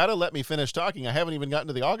 Guys, you got to let me finish talking. I haven't even gotten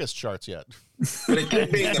to the August charts yet. But it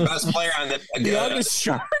could be the best player on The August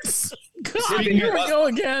charts. God, Speaking here we of- go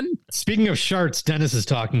again. Speaking of sharts, Dennis is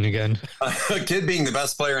talking again. a kid being the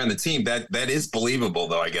best player on the team. That is believable,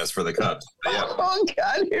 though. I guess for the Cubs. Yeah. Oh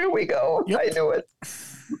God, here we go. I knew it.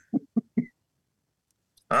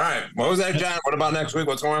 All right. What was that, John? What about next week?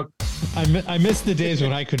 What's going on? I missed the days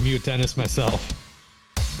when I could mute Dennis myself.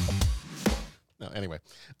 No, anyway.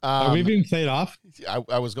 Are we being played off?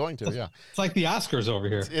 I was going to, yeah. It's like the Oscars over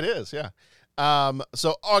here. It is, yeah.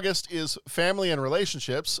 So August is family and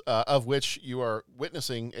relationships, of which you are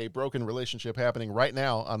witnessing a broken relationship happening right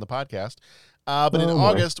now on the podcast. But in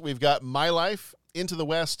August, we've got My Life, Into the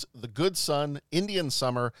West, The Good Son, Indian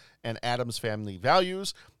Summer, and Adam's Family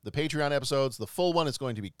Values. The Patreon episodes, the full one is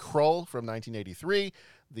going to be Krull from 1983.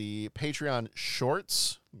 The Patreon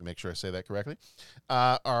shorts, let me make sure I say that correctly,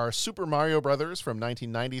 are Super Mario Brothers from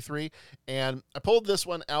 1993. And I pulled this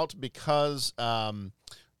one out because I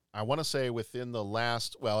want to say within the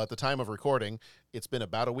last, at the time of recording, it's been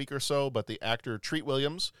about a week or so, but the actor Treat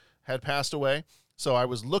Williams had passed away. So I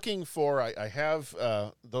was looking for, I have,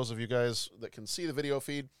 those of you guys that can see the video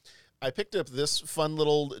feed, I picked up this fun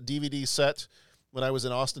little DVD set when I was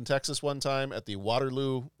in Austin, Texas one time at the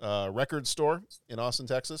Waterloo record store in Austin,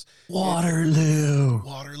 Texas. Waterloo.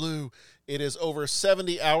 It is over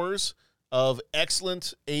 70 hours of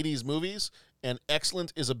excellent 80s movies, and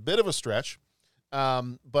excellent is a bit of a stretch.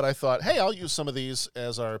 But I thought, hey, I'll use some of these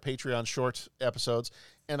as our Patreon short episodes.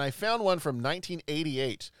 And I found one from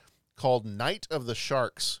 1988 called Night of the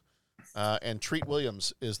Sharks. And Treat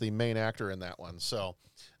Williams is the main actor in that one. So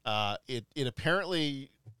it apparently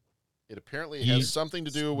has something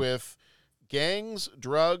to do with gangs,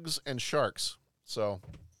 drugs, and sharks. So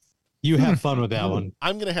you have fun with that one.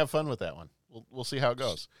 I'm going to have fun with that one. We'll see how it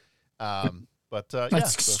goes. But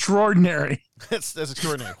That's extraordinary. That's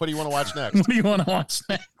extraordinary. What do you want to watch next? What do you want to watch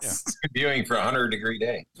next? Yeah. Viewing for a 100-degree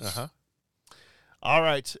day. Uh-huh. All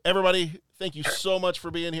right, everybody. Thank you so much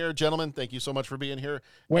for being here, gentlemen. Thank you so much for being here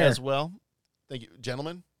as well. Thank you,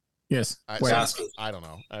 gentlemen. Yes. I don't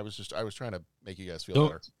know. I was trying to make you guys feel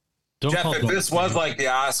better. Jeff, if this was like the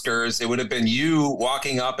Oscars, it would have been you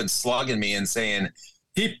walking up and slugging me and saying,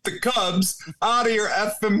 "Keep the Cubs out of your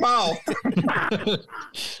effing mouth."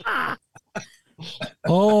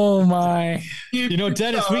 Oh my!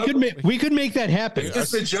 Dennis, we could make that happen. It's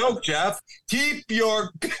just a joke, Jeff. Keep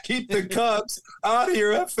the Cubs out of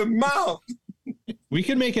your effing mouth. We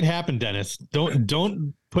can make it happen, Dennis.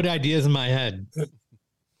 Don't put ideas in my head.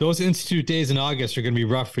 Those Institute days in August are going to be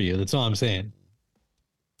rough for you. That's all I'm saying.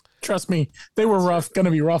 Trust me, they were rough. Going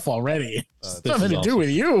to be rough already. Nothing to do with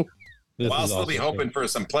you. Well, I'll still be hoping for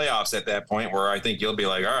some playoffs at that point, where I think you'll be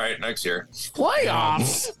like, "All right, next year."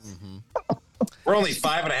 Playoffs. Mm-hmm. We're only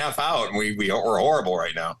 5.5 out, and we're horrible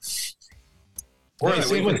right now. We're in the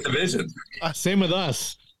weakest division. Same with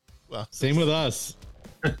us. Well, same with us.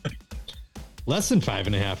 Less than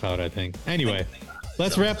 5.5 out, I think. Anyway,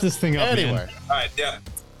 let's wrap this thing up. Anyway, man. All right, yeah.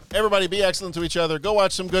 Everybody, be excellent to each other. Go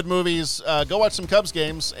watch some good movies. Go watch some Cubs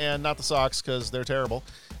games, and not the Sox because they're terrible.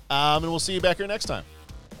 And we'll see you back here next time.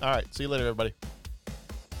 All right, see you later, everybody.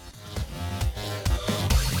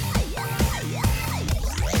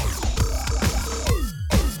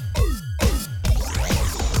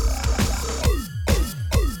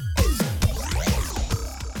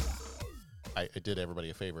 I did everybody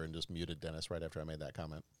a favor and just muted Dennis right after I made that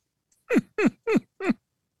comment.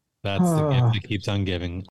 That's the gift that keeps on giving.